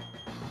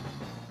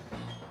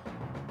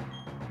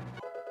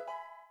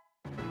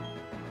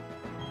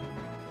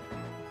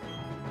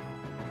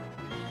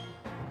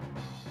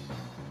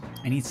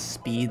 I need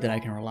speed that I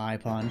can rely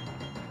upon.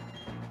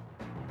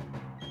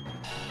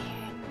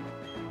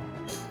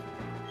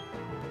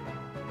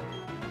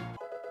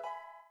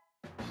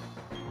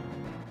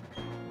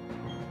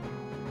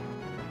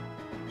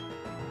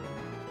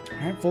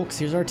 Alright folks,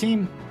 here's our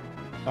team.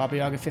 Baba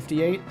Yaga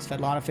 58,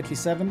 Svetlana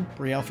 57,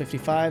 Brielle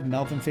 55,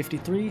 Melvin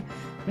 53,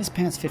 Miss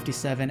Pants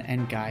 57,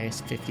 and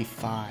Gaius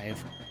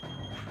 55.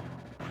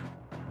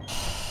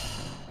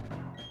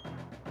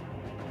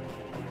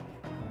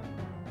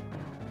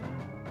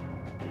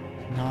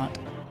 Not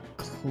a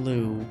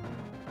clue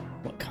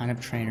what kind of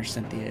trainer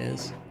Cynthia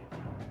is.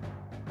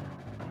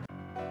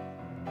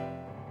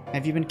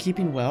 Have you been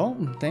keeping well?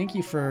 Thank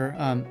you for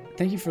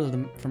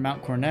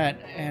Mount Cornet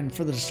and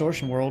for the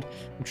Distortion World.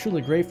 I'm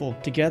truly grateful.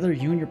 Together,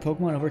 you and your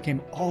Pokemon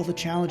overcame all the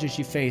challenges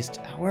you faced,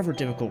 however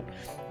difficult.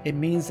 It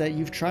means that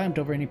you've triumphed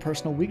over any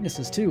personal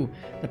weaknesses too.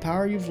 The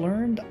power you've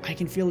learned, I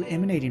can feel it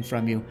emanating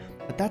from you.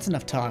 But that's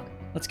enough talk.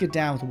 Let's get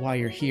down with why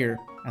you're here.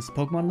 As the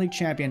Pokemon League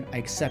champion, I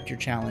accept your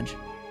challenge.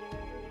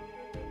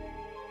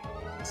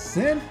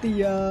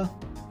 Cynthia!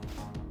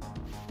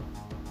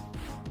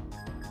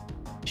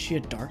 Is she a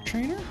Dark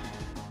Trainer?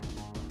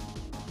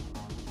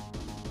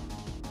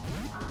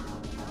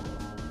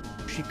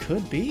 She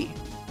could be.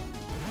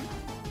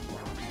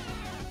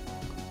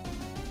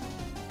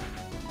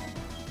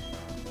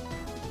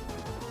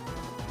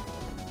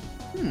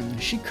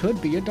 She could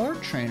be a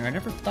Dark Trainer. I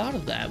never thought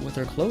of that with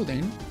her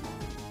clothing.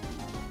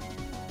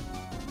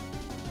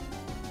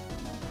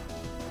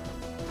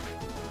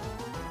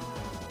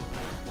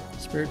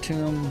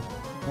 Spiritomb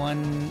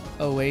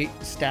 108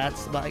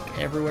 stats like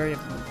everywhere,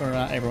 or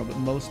not everywhere,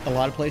 but a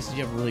lot of places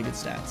you have really good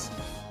stats.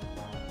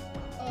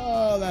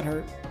 Oh, that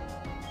hurt.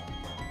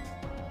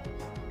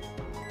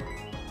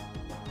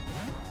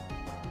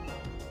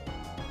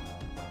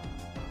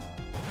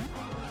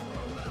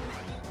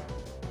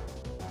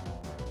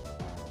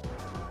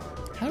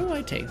 How do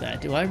I take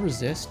that? Do I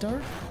resist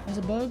Dark as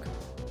a bug?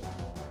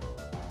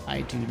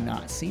 I do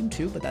not seem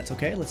to, but that's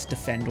okay. Let's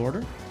defend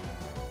order.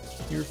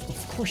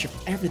 Of course,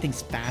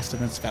 everything's faster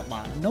than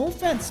Svetlana. No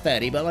offense,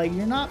 Fetty, but like,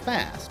 you're not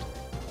fast.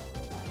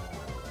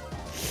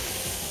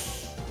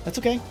 That's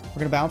okay. We're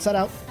gonna balance that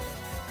out.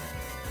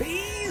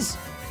 Bees!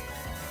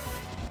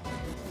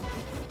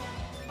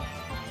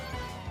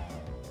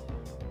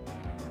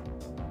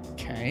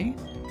 Okay.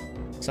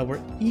 So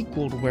we're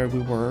equal to where we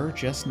were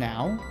just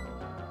now.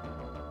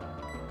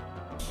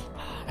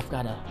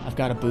 I've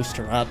got to boost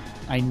her up.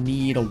 I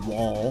need a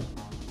wall.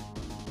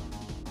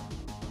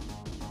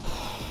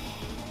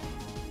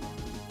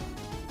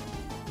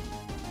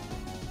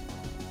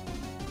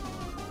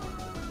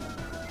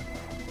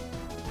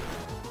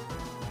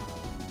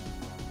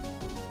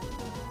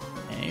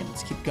 Okay,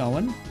 let's keep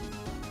going. I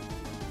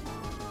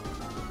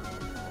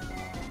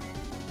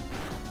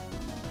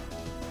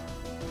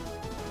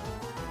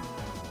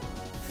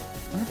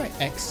wonder if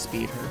I X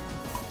speed her.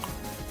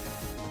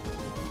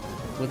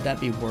 Would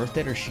that be worth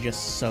it, or is she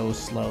just so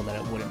slow that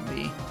it wouldn't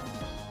be?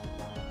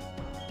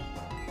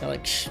 They're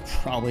like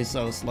probably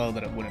so slow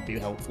that it wouldn't be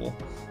helpful.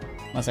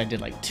 Unless I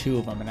did like 2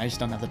 of them, and I just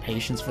don't have the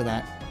patience for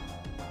that.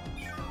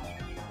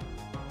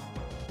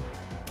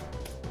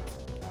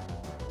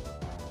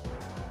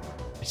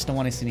 I just don't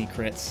want to see any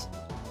crits.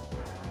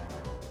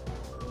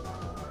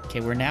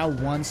 Okay, we're now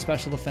 1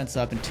 special defense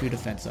up and 2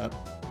 defense up.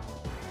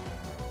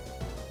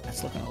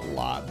 That's looking a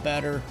lot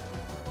better.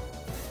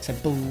 So I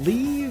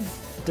believe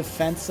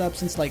defense up,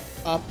 since like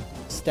up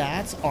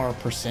stats are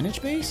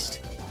percentage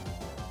based,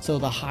 so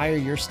the higher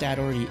your stat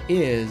already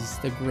is,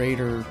 the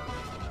greater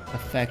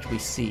effect we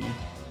see.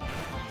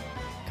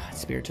 God,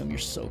 Spiritomb, you're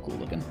so cool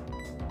looking.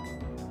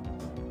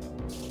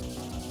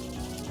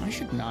 I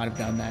should not have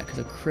done that because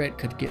a crit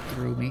could get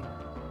through me.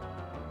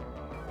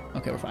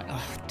 Okay, we're fine.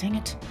 Oh, dang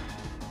it.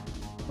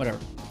 Whatever.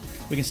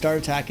 We can start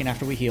attacking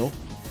after we heal.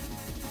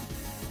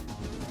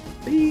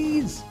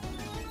 Bees!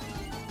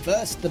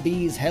 First the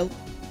bees help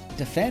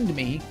defend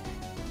me,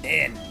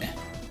 then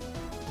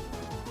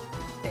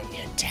they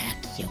attack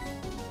you.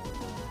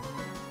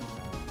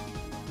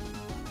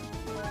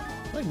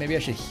 I feel like maybe I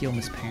should heal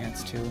Miss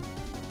Pants too.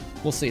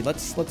 We'll see.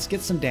 Let's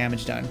get some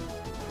damage done.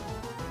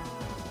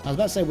 I was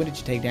about to say, when did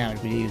you take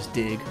damage? We use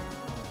dig.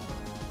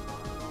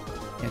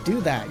 Yeah, do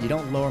that. You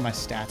don't lower my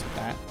stats with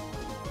that.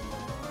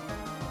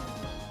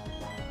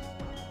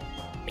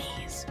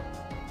 Bees.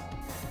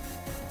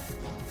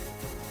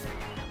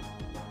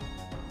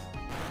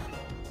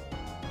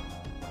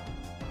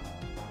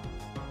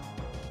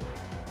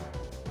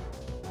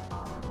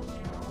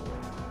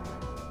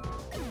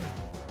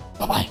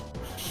 Bye-bye.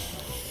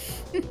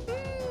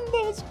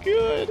 That was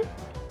good.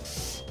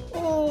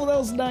 Oh, that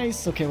was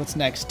nice. Okay, what's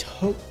next?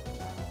 Do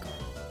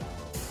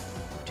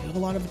have a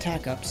lot of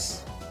attack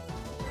ups.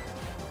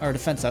 Or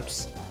defense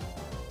ups.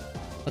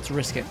 Let's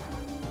risk it.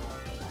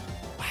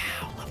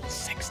 Wow, level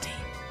 60.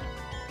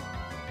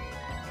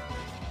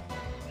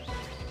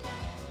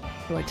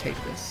 How do I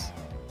take this?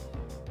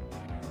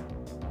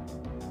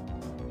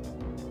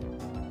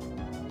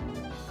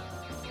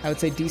 I would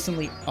say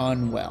decently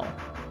unwell.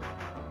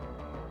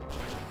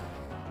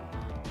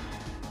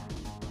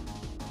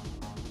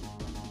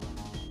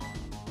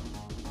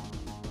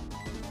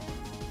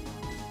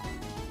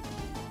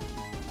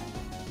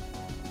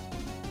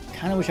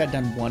 Kind of wish I'd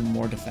done one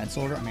more defense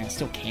order. I mean, I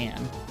still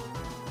can.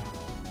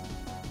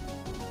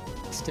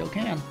 Still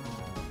can.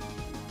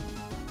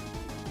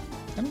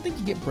 I don't think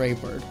you get Brave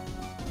Bird.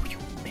 Oh, you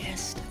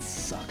missed. It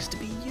sucks to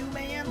be you,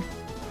 man.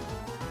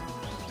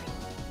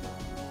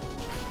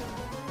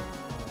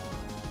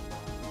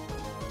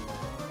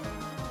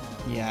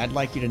 Yeah, I'd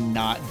like you to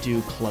not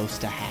do close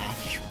to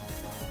half.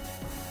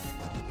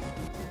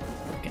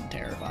 Freaking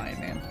terrifying,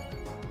 man.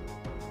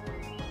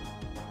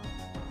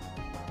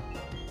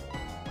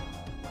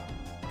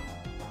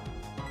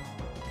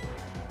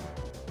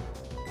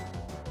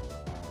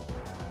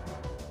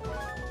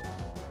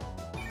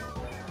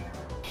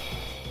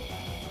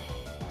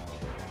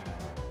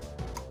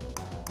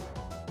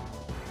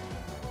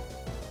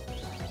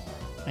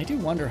 I do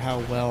wonder how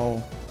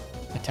well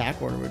attack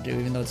order would do,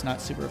 even though it's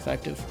not super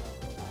effective.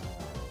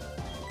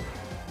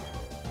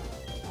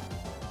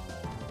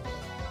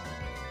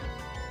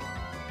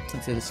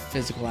 Since it is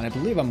physical, and I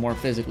believe I'm more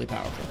physically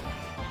powerful.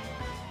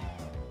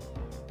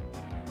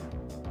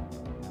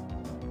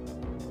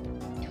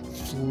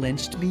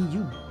 Flinched me,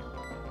 you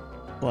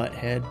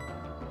butthead.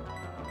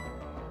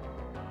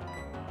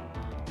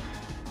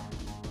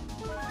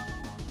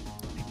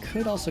 I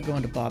could also go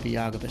into Baba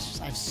Yaga, but it's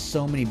just, I have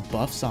so many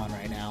buffs on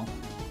right now.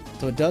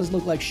 So it does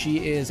look like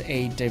she is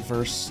a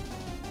diverse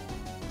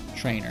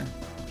trainer.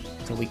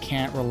 So we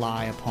can't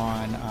rely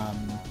upon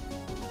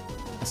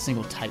a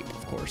single type,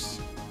 of course.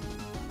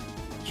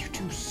 You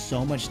do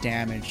so much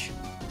damage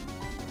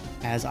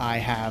as I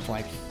have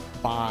like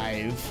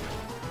 5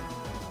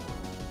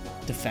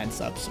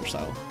 defense ups or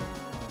so.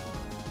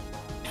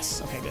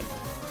 Yes, okay, good.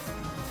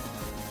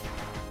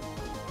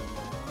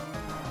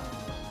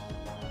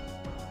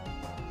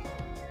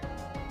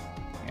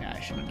 Yeah, I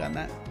shouldn't have done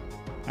that.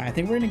 Alright, I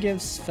think we're gonna give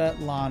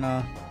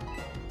Svetlana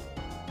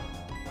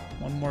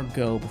one more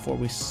go before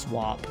we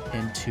swap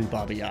into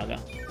Baba Yaga.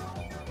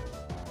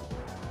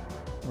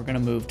 We're gonna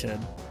move to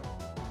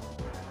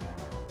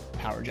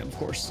Power Gem, of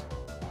course.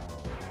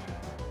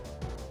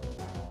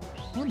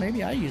 Or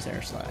maybe I use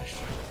Air Slash.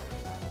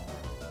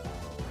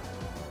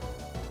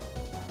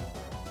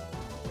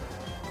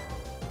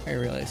 I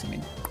realize, no,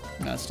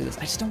 let's do this.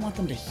 I just don't want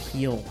them to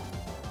heal.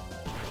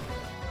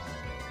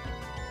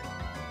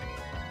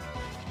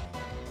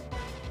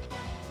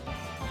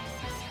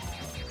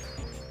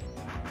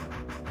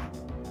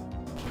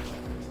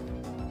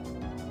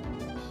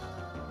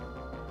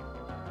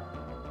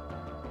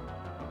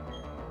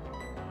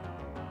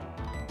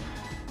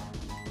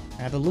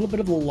 I have a little bit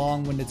of a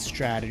long-winded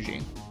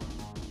strategy.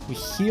 We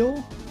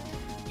heal,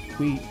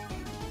 we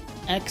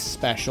X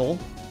special,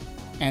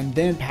 and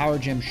then Power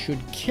Gem should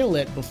kill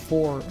it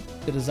before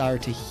the desire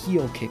to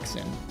heal kicks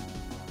in.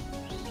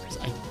 Because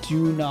I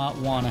do not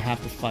want to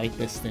have to fight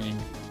this thing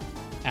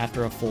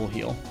after a full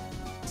heal.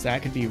 So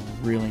that could be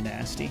really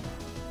nasty.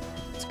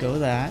 Let's go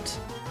that.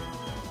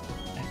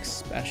 X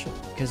special.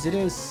 Because it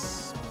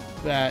is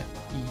that...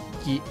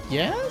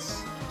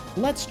 yes?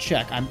 Let's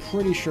check. I'm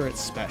pretty sure it's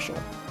special.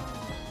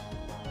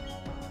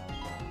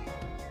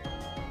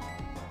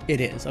 It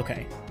is,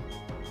 okay.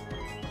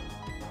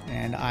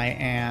 And I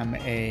am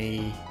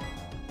a...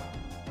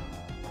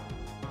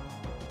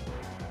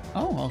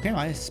 oh, okay,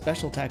 my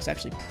special attack's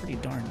actually pretty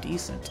darn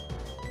decent.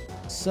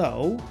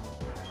 So,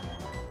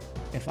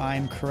 if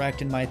I'm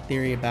correct in my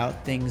theory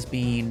about things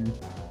being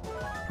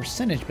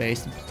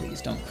percentage-based, and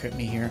please don't crit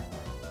me here.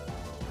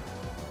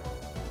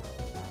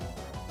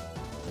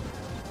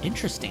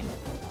 Interesting.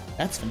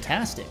 That's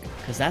fantastic,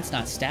 because that's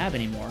not stab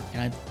anymore,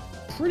 and I'm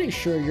pretty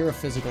sure you're a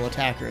physical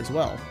attacker as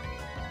well.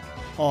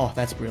 Oh,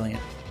 that's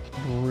brilliant.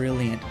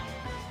 Brilliant.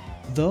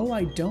 Though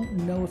I don't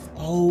know if...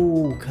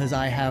 oh, because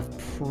I have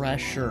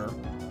pressure.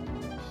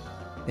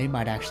 They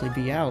might actually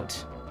be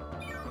out.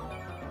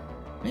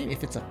 Maybe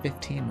if it's a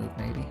 15 move,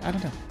 maybe. I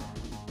don't know.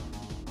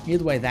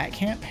 Either way, that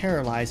can't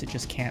paralyze, it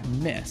just can't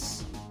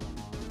miss.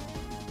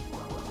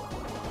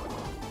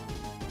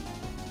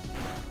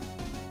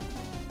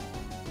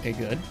 Okay,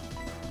 good.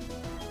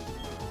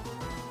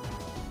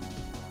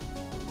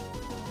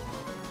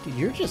 Dude,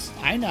 you're just...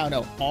 I now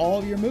know all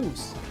of your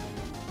moves.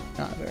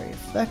 Not very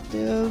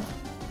effective.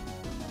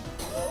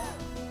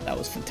 That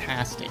was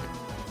fantastic.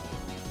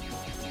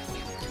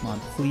 Come on,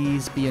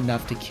 please be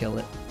enough to kill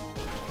it.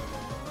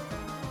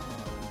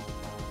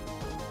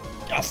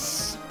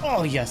 Yes!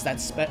 Oh, yes,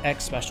 that's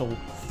X special.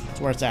 That's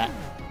where it's at.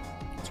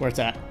 That's where it's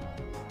at.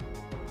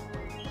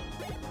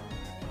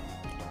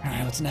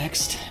 Alright, what's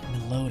next?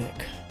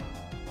 Melodic.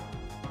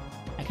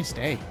 I can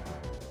stay.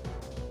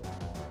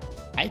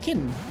 I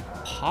can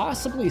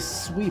possibly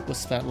sweep with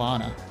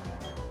Svetlana.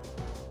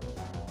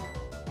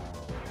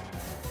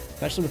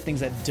 Especially with things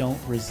that don't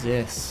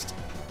resist.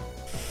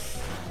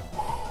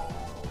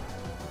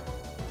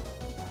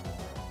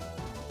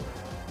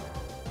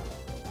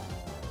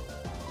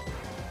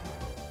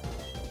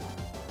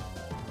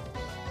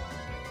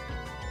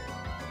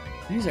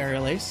 Use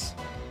Aerial Ace.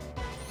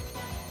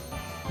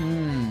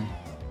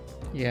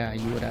 Yeah,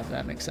 you would have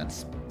that. Makes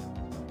sense.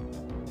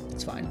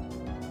 It's fine.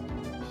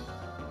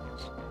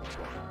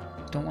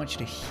 Don't want you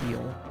to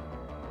heal.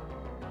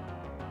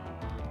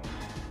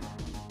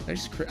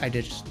 I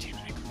did just... Damn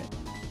it, I crit.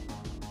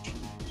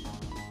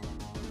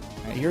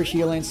 Alright, you're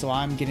healing, so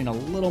I'm getting a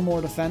little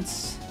more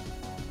defense.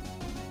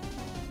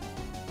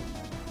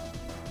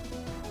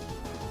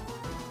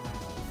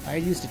 I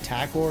had used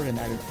Attack Ward and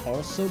that had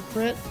also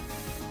crit.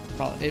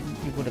 Probably, it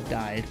would have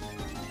died.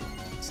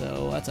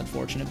 So that's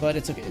unfortunate, but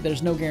it's okay.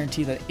 There's no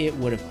guarantee that it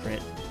would have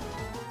crit.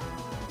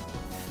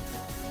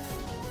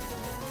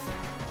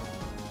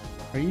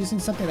 Are you using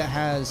something that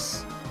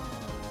has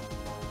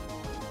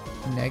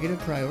negative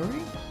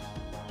priority?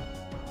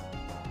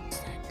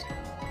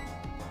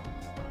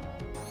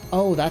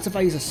 Oh, that's if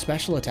I use a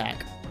special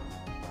attack,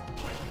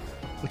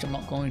 which I'm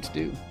not going to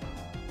do.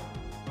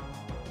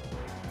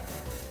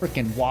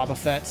 Frickin'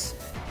 Wobbuffets.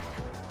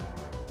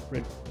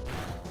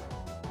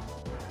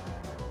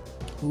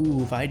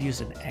 Ooh, if I'd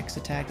used an X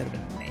attack, that'd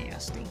have been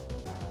nasty.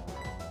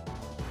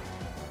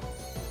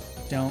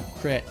 Don't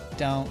crit,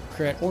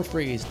 or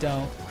freeze.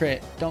 Don't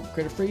crit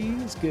or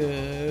freeze.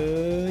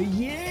 Good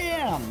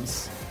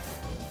yams!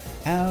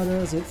 How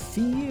does it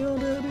feel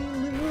to be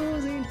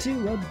losing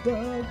to a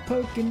bug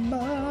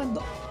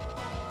Pokemon?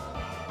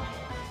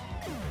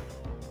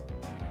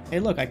 Hey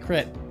look, I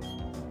crit.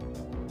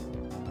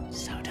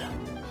 So dumb.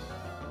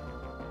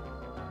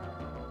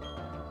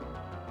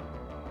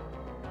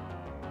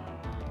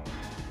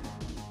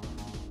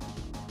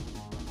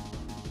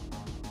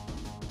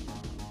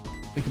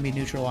 We can be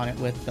neutral on it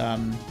with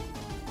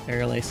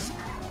Aerial Ace.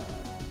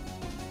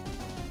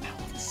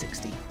 Power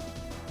 60.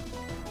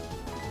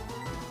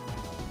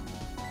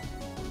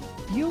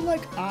 Feel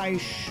like I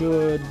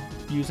should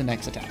use an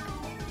X attack.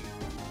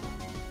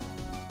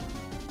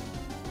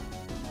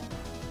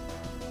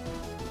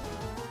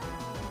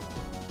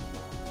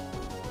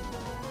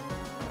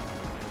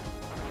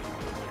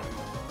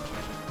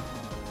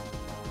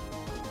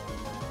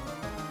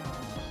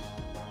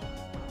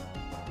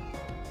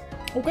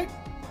 Okay.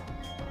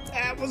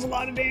 That was a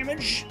lot of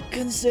damage,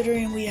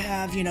 considering we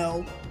have, you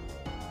know,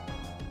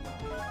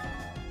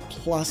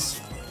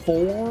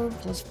 +4,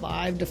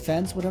 +5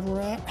 defense, whatever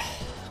we're at.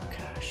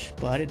 Gosh,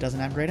 but it doesn't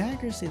have great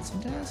accuracy. It's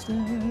fantastic.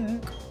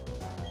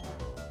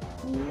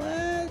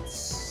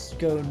 Let's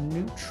go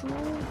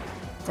neutral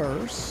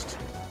first.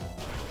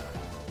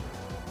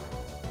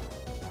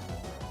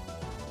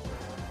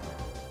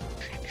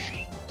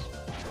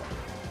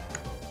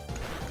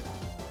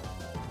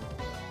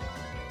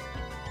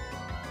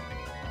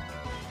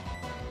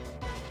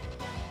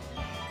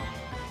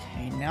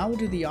 Now we'll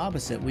do the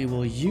opposite. We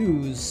will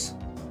use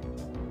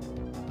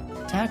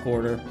Attack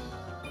Order,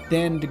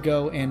 then to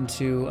go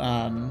into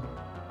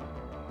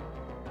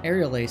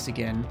Aerial Ace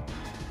again.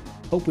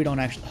 Hope we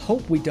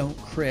don't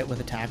crit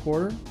with Attack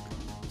Order.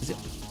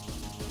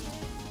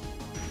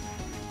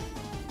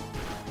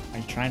 Are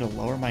you trying to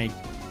lower my...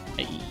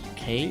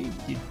 Okay,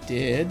 you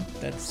did.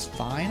 That's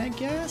fine, I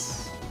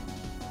guess.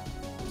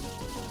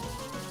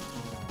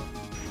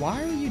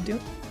 Why are you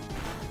doing...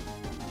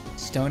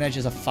 Stone Edge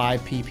is a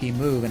 5 PP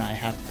move, and I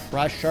have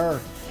Pressure.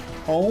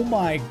 Oh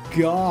my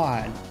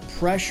god.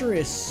 Pressure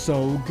is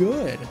so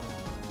good.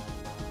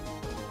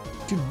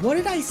 Dude, what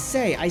did I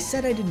say? I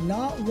said I did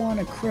not want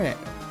to crit.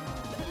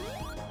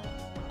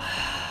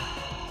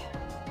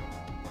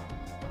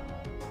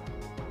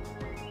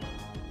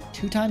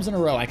 Two times in a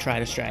row I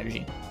tried a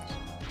strategy.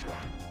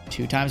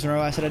 2 times in a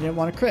row I said I didn't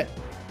want to crit.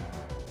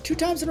 2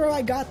 times in a row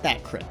I got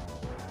that crit.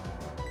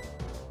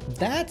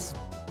 That's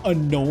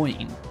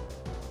annoying.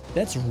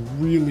 That's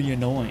really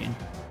annoying.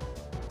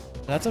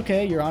 That's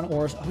okay, you're on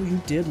Oris. Oh,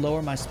 you did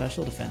lower my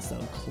special defense,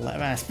 though.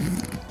 Clever.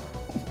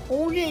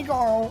 Okay,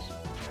 Carl.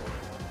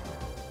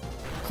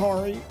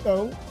 Kari,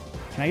 oh.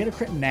 Can I get a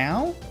crit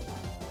now?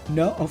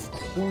 No, of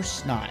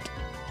course not.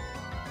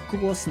 Of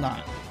course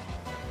not.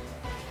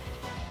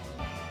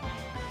 I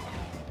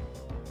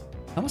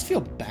almost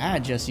feel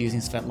bad just using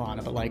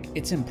Svetlana, but, like,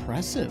 it's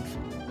impressive.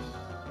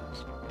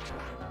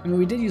 I mean,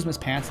 we did use Miss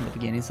Pants in the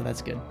beginning, so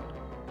that's good.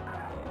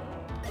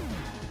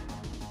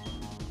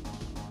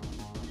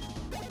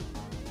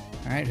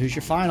 Alright, who's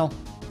your final?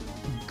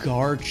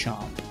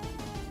 Garchomp.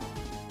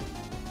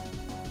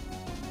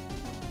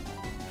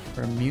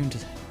 We're immune to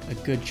a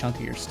good chunk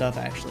of your stuff,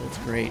 actually. That's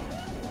great.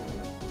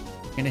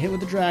 Gonna hit with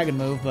the dragon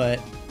move,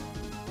 but...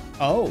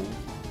 Oh!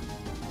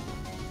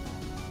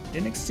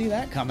 Didn't see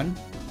that coming.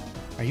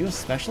 Are you a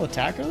special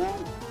attacker,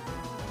 though?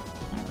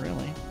 Not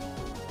really.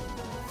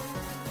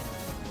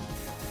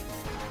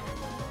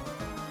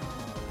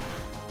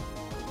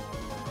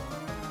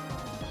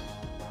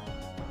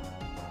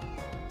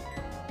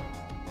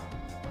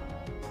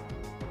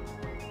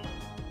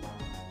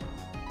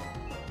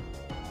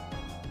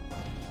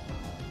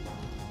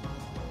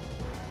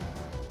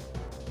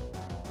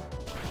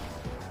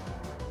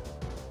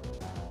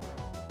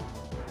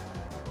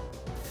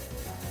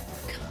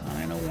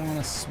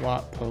 gonna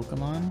swap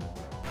Pokemon.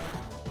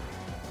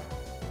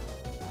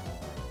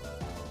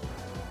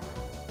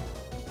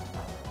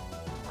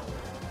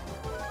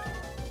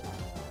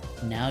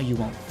 Now you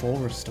want full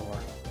restore.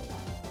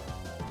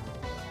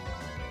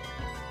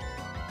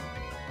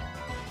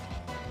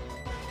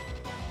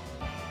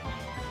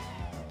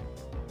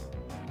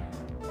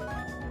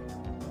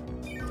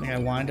 I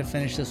wanted to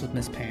finish this with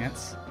Miss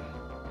Pants.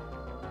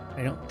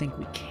 I don't think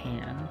we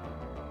can.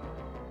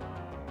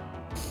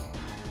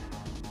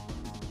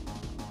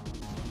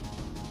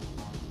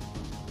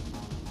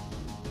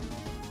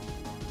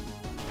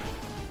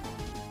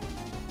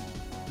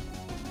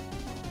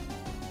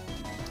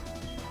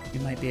 You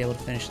might be able to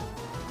finish it.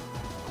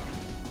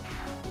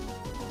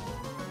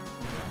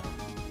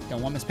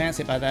 Don't want Miss Pants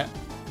hit by that.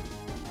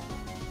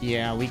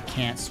 Yeah, we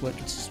can't switch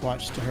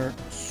to her.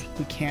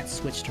 We can't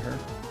switch to her.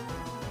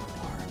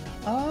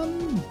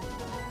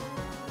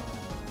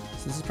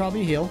 So this is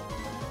probably a heal.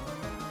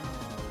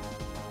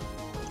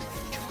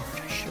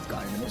 Charge, I should have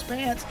gotten into Miss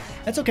Pants.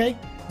 That's okay.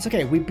 It's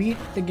okay. We beat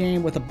the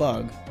game with a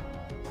bug.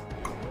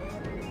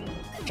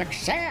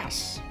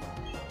 Success!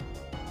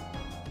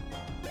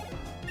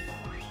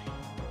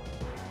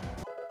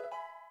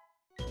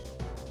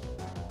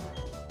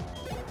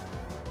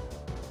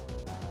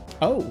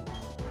 Oh,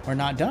 we're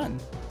not done.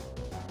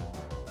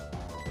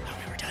 Oh,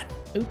 we were done.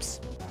 Oops.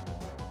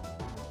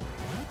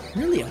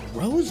 Really, a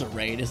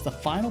Roserade is the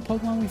final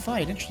Pokemon we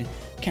fight. Interesting.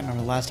 Can't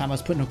remember the last time I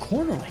was put in a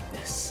corner like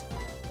this.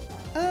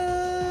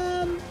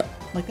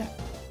 Like that.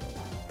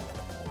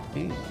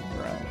 Ooh,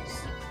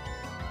 gross.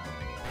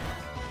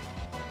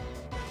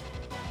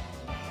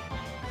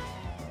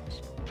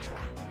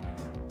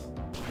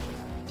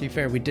 To be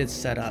fair, we did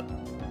set up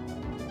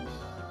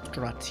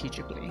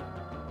strategically.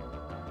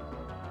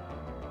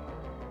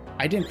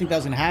 I didn't think that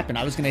was going to happen.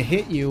 I was going to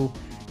hit you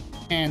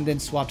and then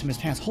swap to Miss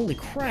Pants. Holy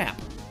crap.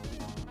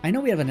 I know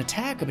we have an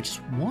attacker, but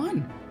just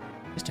one.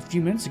 Just a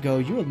few minutes ago,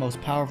 you were the most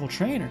powerful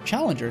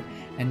challenger,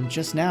 and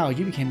just now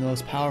you became the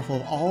most powerful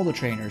of all the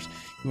trainers.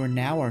 You are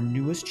now our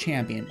newest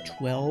champion,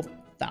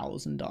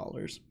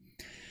 $12,000.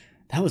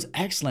 That was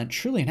excellent,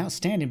 truly an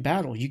outstanding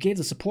battle. You gave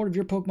the support of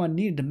your Pokemon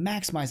needed to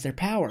maximize their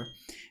power,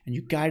 and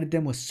you guided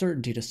them with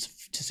certainty to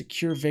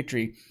secure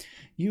victory.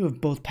 You have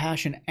both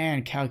passion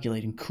and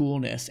calculating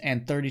coolness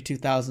and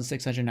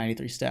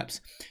 32,693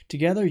 steps.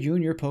 Together, you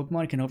and your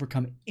Pokemon can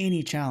overcome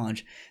any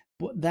challenge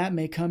that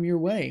may come your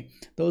way.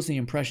 Those are the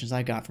impressions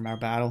I got from our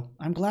battle.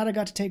 I'm glad I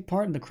got to take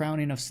part in the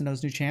crowning of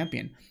Sinnoh's new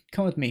champion.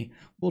 Come with me.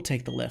 We'll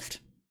take the lift.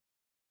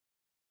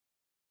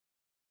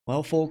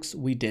 Well, folks,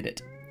 we did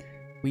it.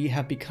 We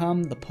have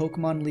become the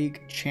Pokemon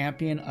League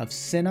champion of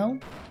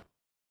Sinnoh.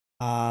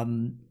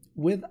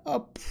 With a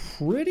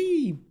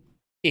pretty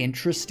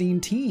interesting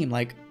team.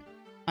 Like,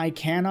 I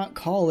cannot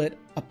call it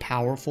a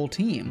powerful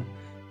team,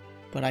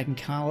 but I can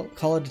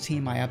call it a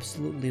team I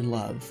absolutely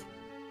love.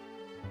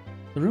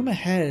 The room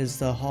ahead is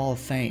the Hall of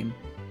Fame.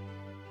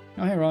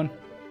 Oh, hey, Ron.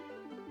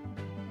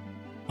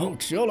 Oh,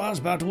 your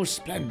last battle was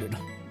splendid.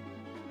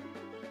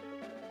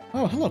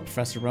 Oh, hello,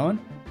 Professor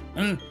Rowan.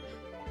 A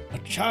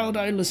child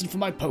I listened for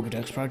my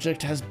Pokedex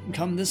project has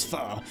come this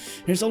far.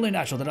 It's only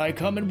natural that I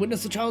come and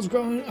witness the child's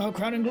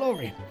crowning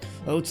glory.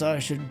 Oats, I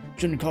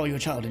shouldn't call you a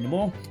child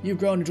anymore. You've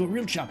grown into a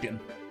real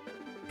champion.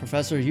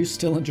 Professor, you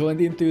still enjoy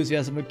the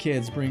enthusiasm of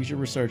kids brings your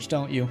research,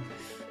 don't you?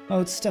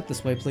 Oh, step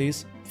this way,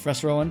 please.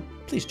 Professor Rowan,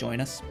 please join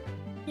us.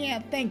 Yeah,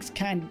 thanks,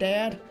 kind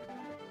dad.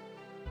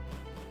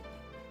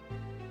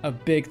 A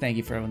big thank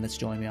you for everyone that's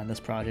joined me on this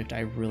project.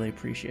 I really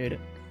appreciate it.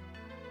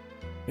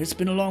 It's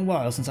been a long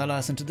while since I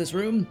last entered this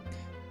room.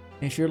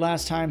 If your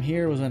last time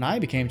here was when I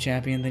became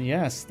champion, then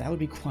yes, that would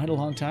be quite a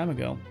long time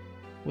ago.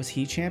 Was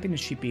he champion and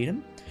she beat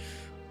him?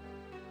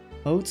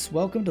 Oats,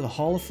 welcome to the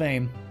Hall of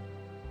Fame.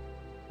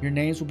 Your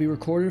names will be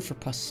recorded for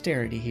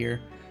posterity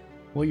here.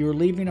 What you are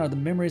leaving are the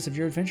memories of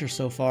your adventure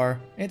so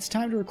far. It's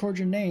time to record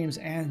your names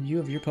and you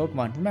of your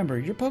Pokemon. Remember,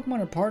 your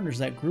Pokemon are partners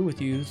that grew with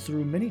you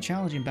through many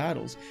challenging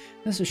battles.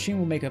 This machine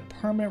will make a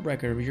permanent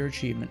record of your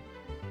achievement.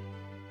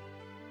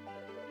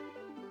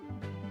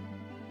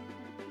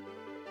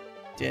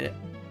 Did it.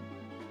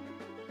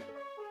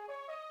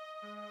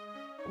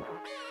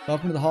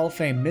 Welcome to the Hall of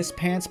Fame, Miss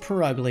Pants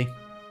Perugly,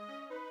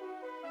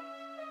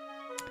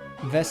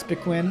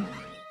 Vespiquen,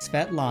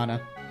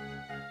 Svetlana.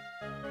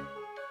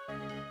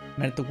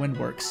 Met at the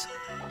Windworks.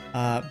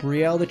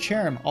 Brielle the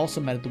Cherrim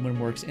also met at the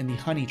Windworks in the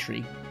Honey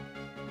Tree.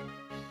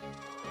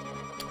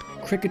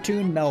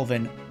 Kricketune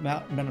Melvin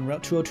met on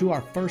Route 202,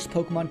 our first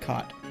Pokemon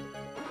caught.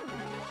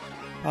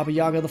 Baba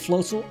Yaga the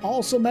Floatzel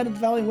also met at the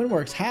Valley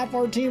Windworks. Half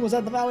our team was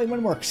at the Valley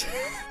Windworks.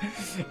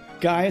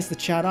 Gaius the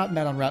Chatot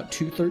met on Route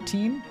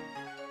 213.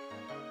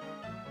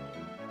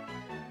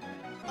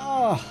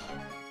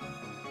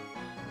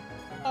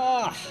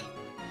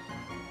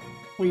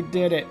 We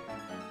did it.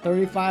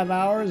 35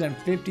 hours and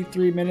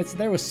 53 minutes.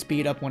 There was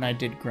speed up when I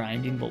did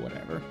grinding, but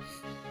whatever.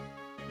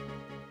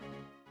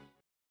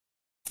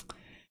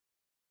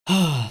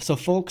 So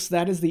folks,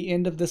 that is the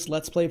end of this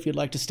Let's Play. If you'd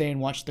like to stay and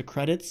watch the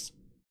credits.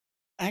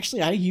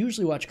 Actually, I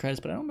usually watch credits,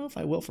 but I don't know if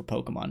I will for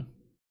Pokemon.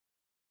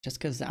 just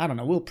because, I don't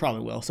know, we'll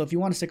probably will. So if you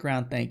want to stick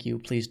around, thank you,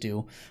 please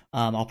do.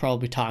 I'll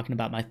probably be talking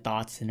about my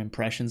thoughts and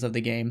impressions of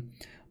the game.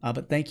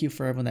 But thank you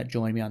for everyone that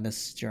joined me on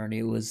this journey.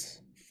 It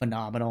was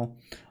phenomenal.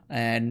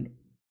 And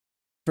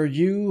for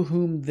you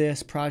whom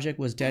this project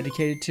was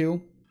dedicated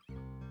to,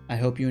 I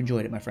hope you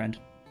enjoyed it, my friend.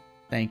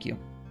 Thank you.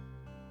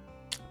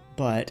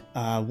 But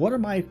what are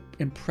my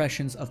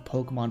impressions of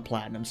Pokemon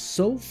Platinum?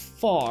 So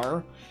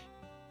far,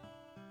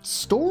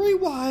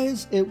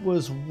 story-wise, it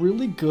was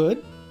really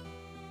good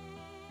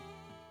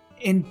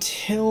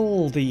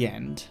until the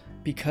end,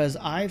 because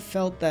I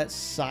felt that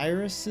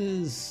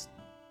Cyrus's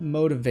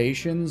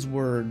motivations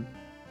were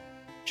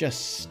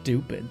just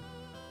stupid.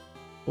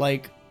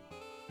 Like,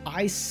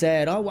 I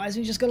said, oh, why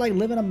isn't he just gonna like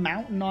live in a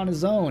mountain on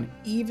his own?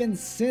 Even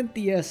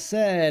Cynthia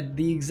said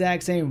the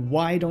exact same,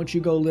 why don't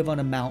you go live on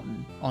a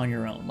mountain on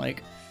your own?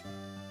 Like,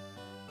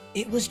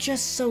 it was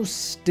just so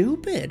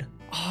stupid.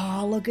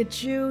 Oh, look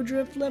at you,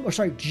 Driflim. Or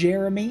sorry,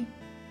 Jeremy.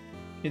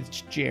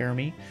 It's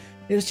Jeremy.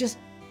 It was just,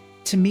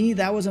 to me,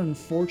 that was an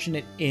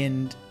unfortunate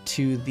end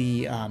to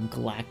the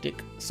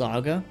Galactic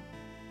Saga.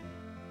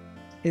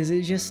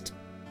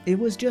 It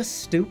was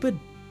just stupid.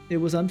 It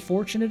was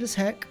unfortunate as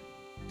heck.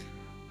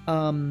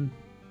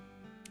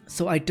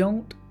 So I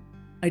don't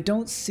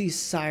see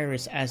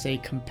Cyrus as a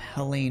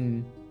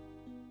compelling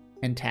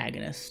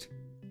antagonist.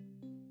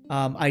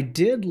 I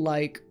did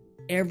like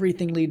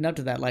everything leading up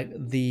to that,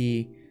 like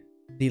the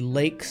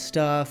lake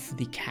stuff,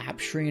 the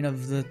capturing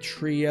of the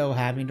trio,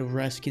 having to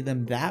rescue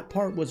them. That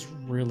part was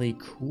really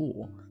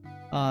cool.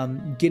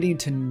 Getting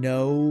to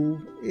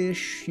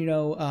know-ish, you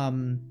know,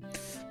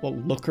 well,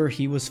 Looker,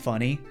 he was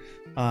funny.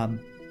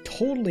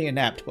 Totally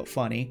inept, but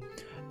funny.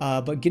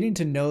 But getting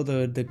to know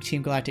the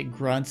Team Galactic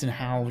grunts and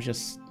how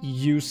just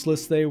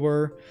useless they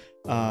were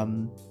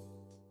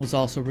was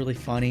also really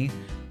funny.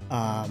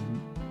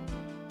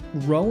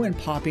 Rowan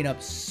popping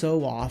up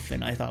so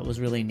often I thought was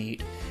really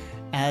neat.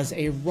 As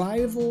a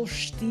rival,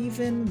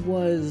 Steven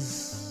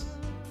was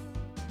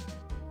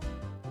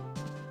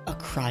a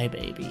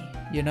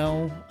crybaby, you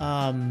know?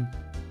 I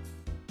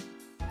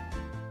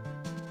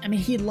mean,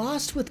 he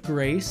lost with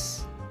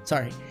grace.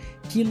 Sorry.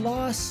 He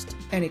lost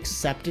and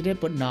accepted it,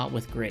 but not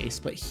with grace.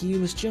 But he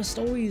was just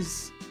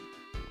always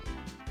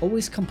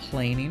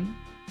complaining.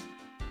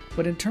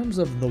 But in terms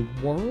of the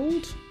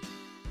world,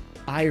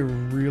 I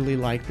really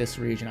like this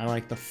region. I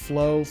like the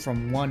flow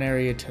from one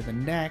area to the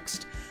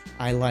next.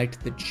 I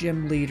liked the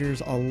gym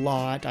leaders a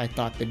lot. I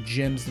thought the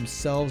gyms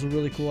themselves were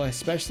really cool. I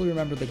especially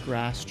remember the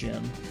grass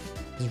gym.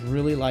 I was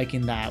really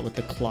liking that with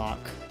the clock.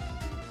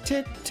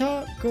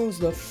 Tick-tock goes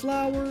the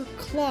flower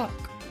clock.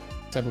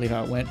 That's, I believe,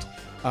 how it went.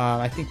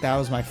 I think that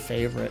was my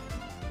favorite.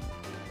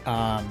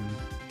 The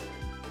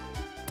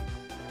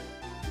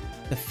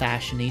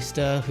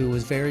fashionista, who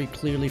was very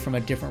clearly from a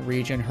different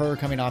region. Her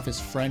coming off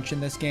as French in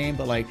this game,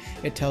 but like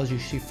it tells you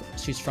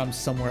she's from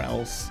somewhere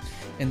else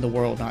in the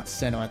world, not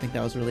Sinnoh. I think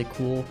that was really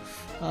cool.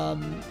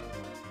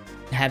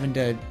 Having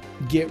to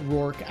get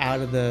Rourke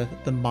out of the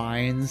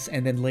mines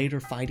and then later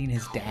fighting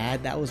his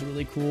dad, that was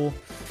really cool.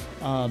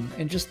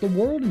 And just the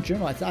world in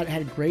general, I thought it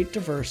had great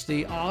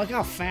diversity. Oh, look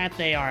how fat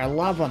they are. I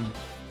love them.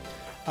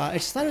 I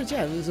just thought it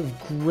was a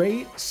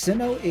great...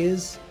 Sinnoh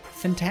is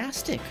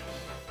fantastic.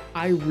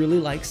 I really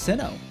like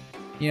Sinnoh.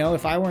 You know,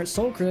 if I weren't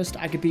Soulkrist,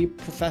 I could be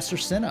Professor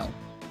Sinnoh.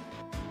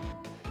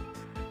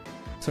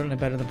 Certainly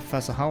better than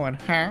Professor Hoenn.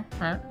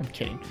 I'm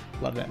kidding.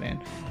 Love that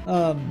man.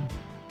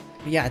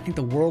 Yeah, I think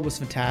the world was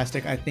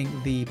fantastic. I think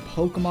the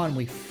Pokemon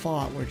we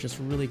fought were just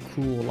really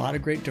cool. A lot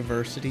of great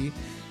diversity.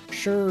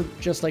 Sure,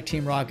 just like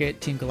Team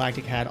Rocket, Team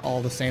Galactic had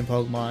all the same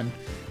Pokemon,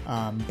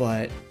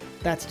 but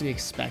that's to be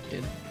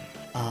expected.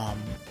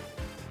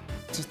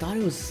 Just thought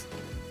it was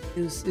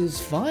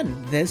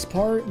fun. This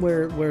part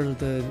where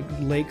the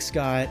lakes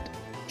got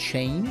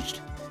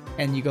changed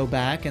and you go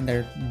back and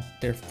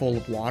they're full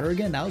of water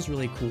again, that was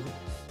really cool.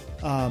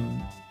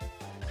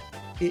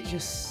 It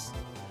just,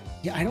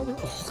 yeah, I don't know.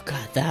 Oh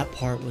god, that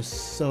part was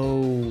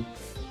so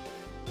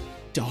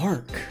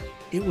dark.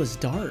 It was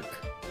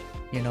dark,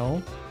 you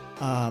know?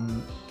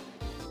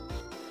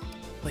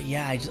 But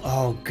yeah,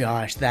 oh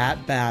gosh,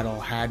 that battle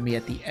had me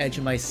at the edge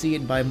of my seat,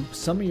 and by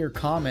some of your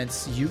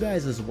comments, you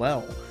guys as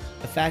well.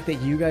 The fact that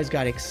you guys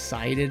got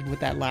excited with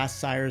that last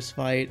Cyrus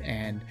fight,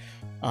 and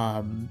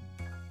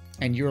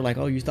you were like,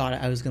 oh, you thought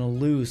I was gonna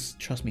lose.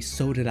 Trust me,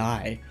 so did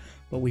I.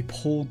 But we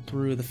pulled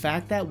through. The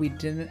fact that we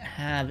didn't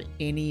have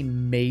any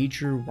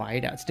major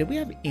whiteouts. Did we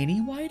have any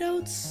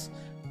whiteouts?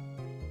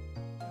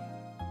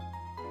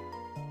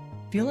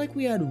 I feel like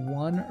we had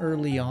one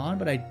early on,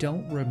 but I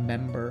don't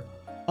remember.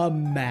 A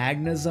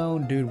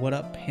Magnezone? Dude, what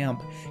up,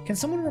 pimp? Can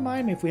someone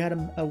remind me if we had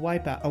a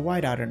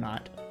whiteout or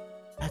not?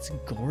 That's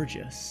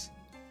gorgeous.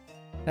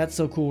 That's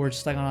so cool. We're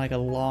just like on like a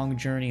long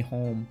journey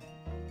home.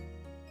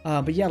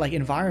 But yeah, like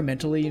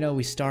environmentally, you know,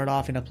 we start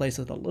off in a place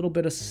with a little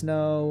bit of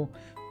snow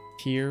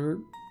here,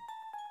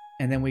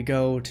 and then we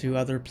go to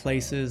other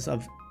places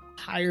of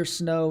higher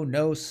snow,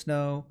 no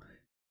snow,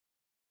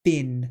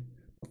 thin,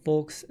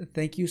 folks,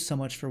 thank you so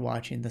much for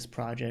watching this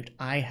project.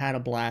 I had a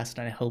blast,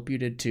 and I hope you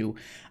did too.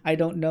 I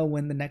don't know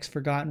when the next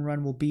Forgotten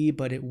run will be,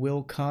 but it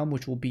will come,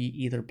 which will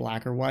be either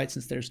black or white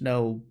since there's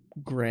no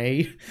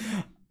gray.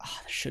 Oh,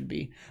 there should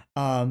be.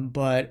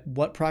 But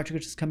what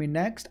project is coming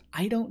next?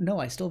 I don't know.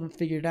 I still haven't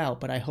figured it out,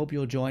 but I hope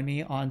you'll join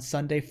me on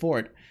Sunday for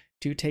it.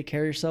 Do take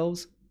care of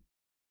yourselves.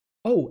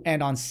 Oh,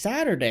 and on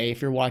Saturday,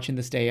 if you're watching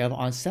this day of,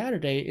 on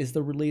Saturday is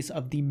the release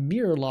of the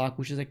Mirror Lock,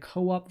 which is a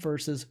co-op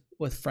versus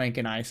with Frank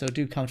and I. So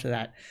do come to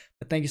that.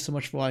 But thank you so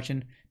much for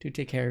watching. Do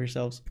take care of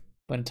yourselves.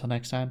 But until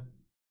next time,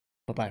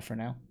 bye-bye for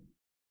now.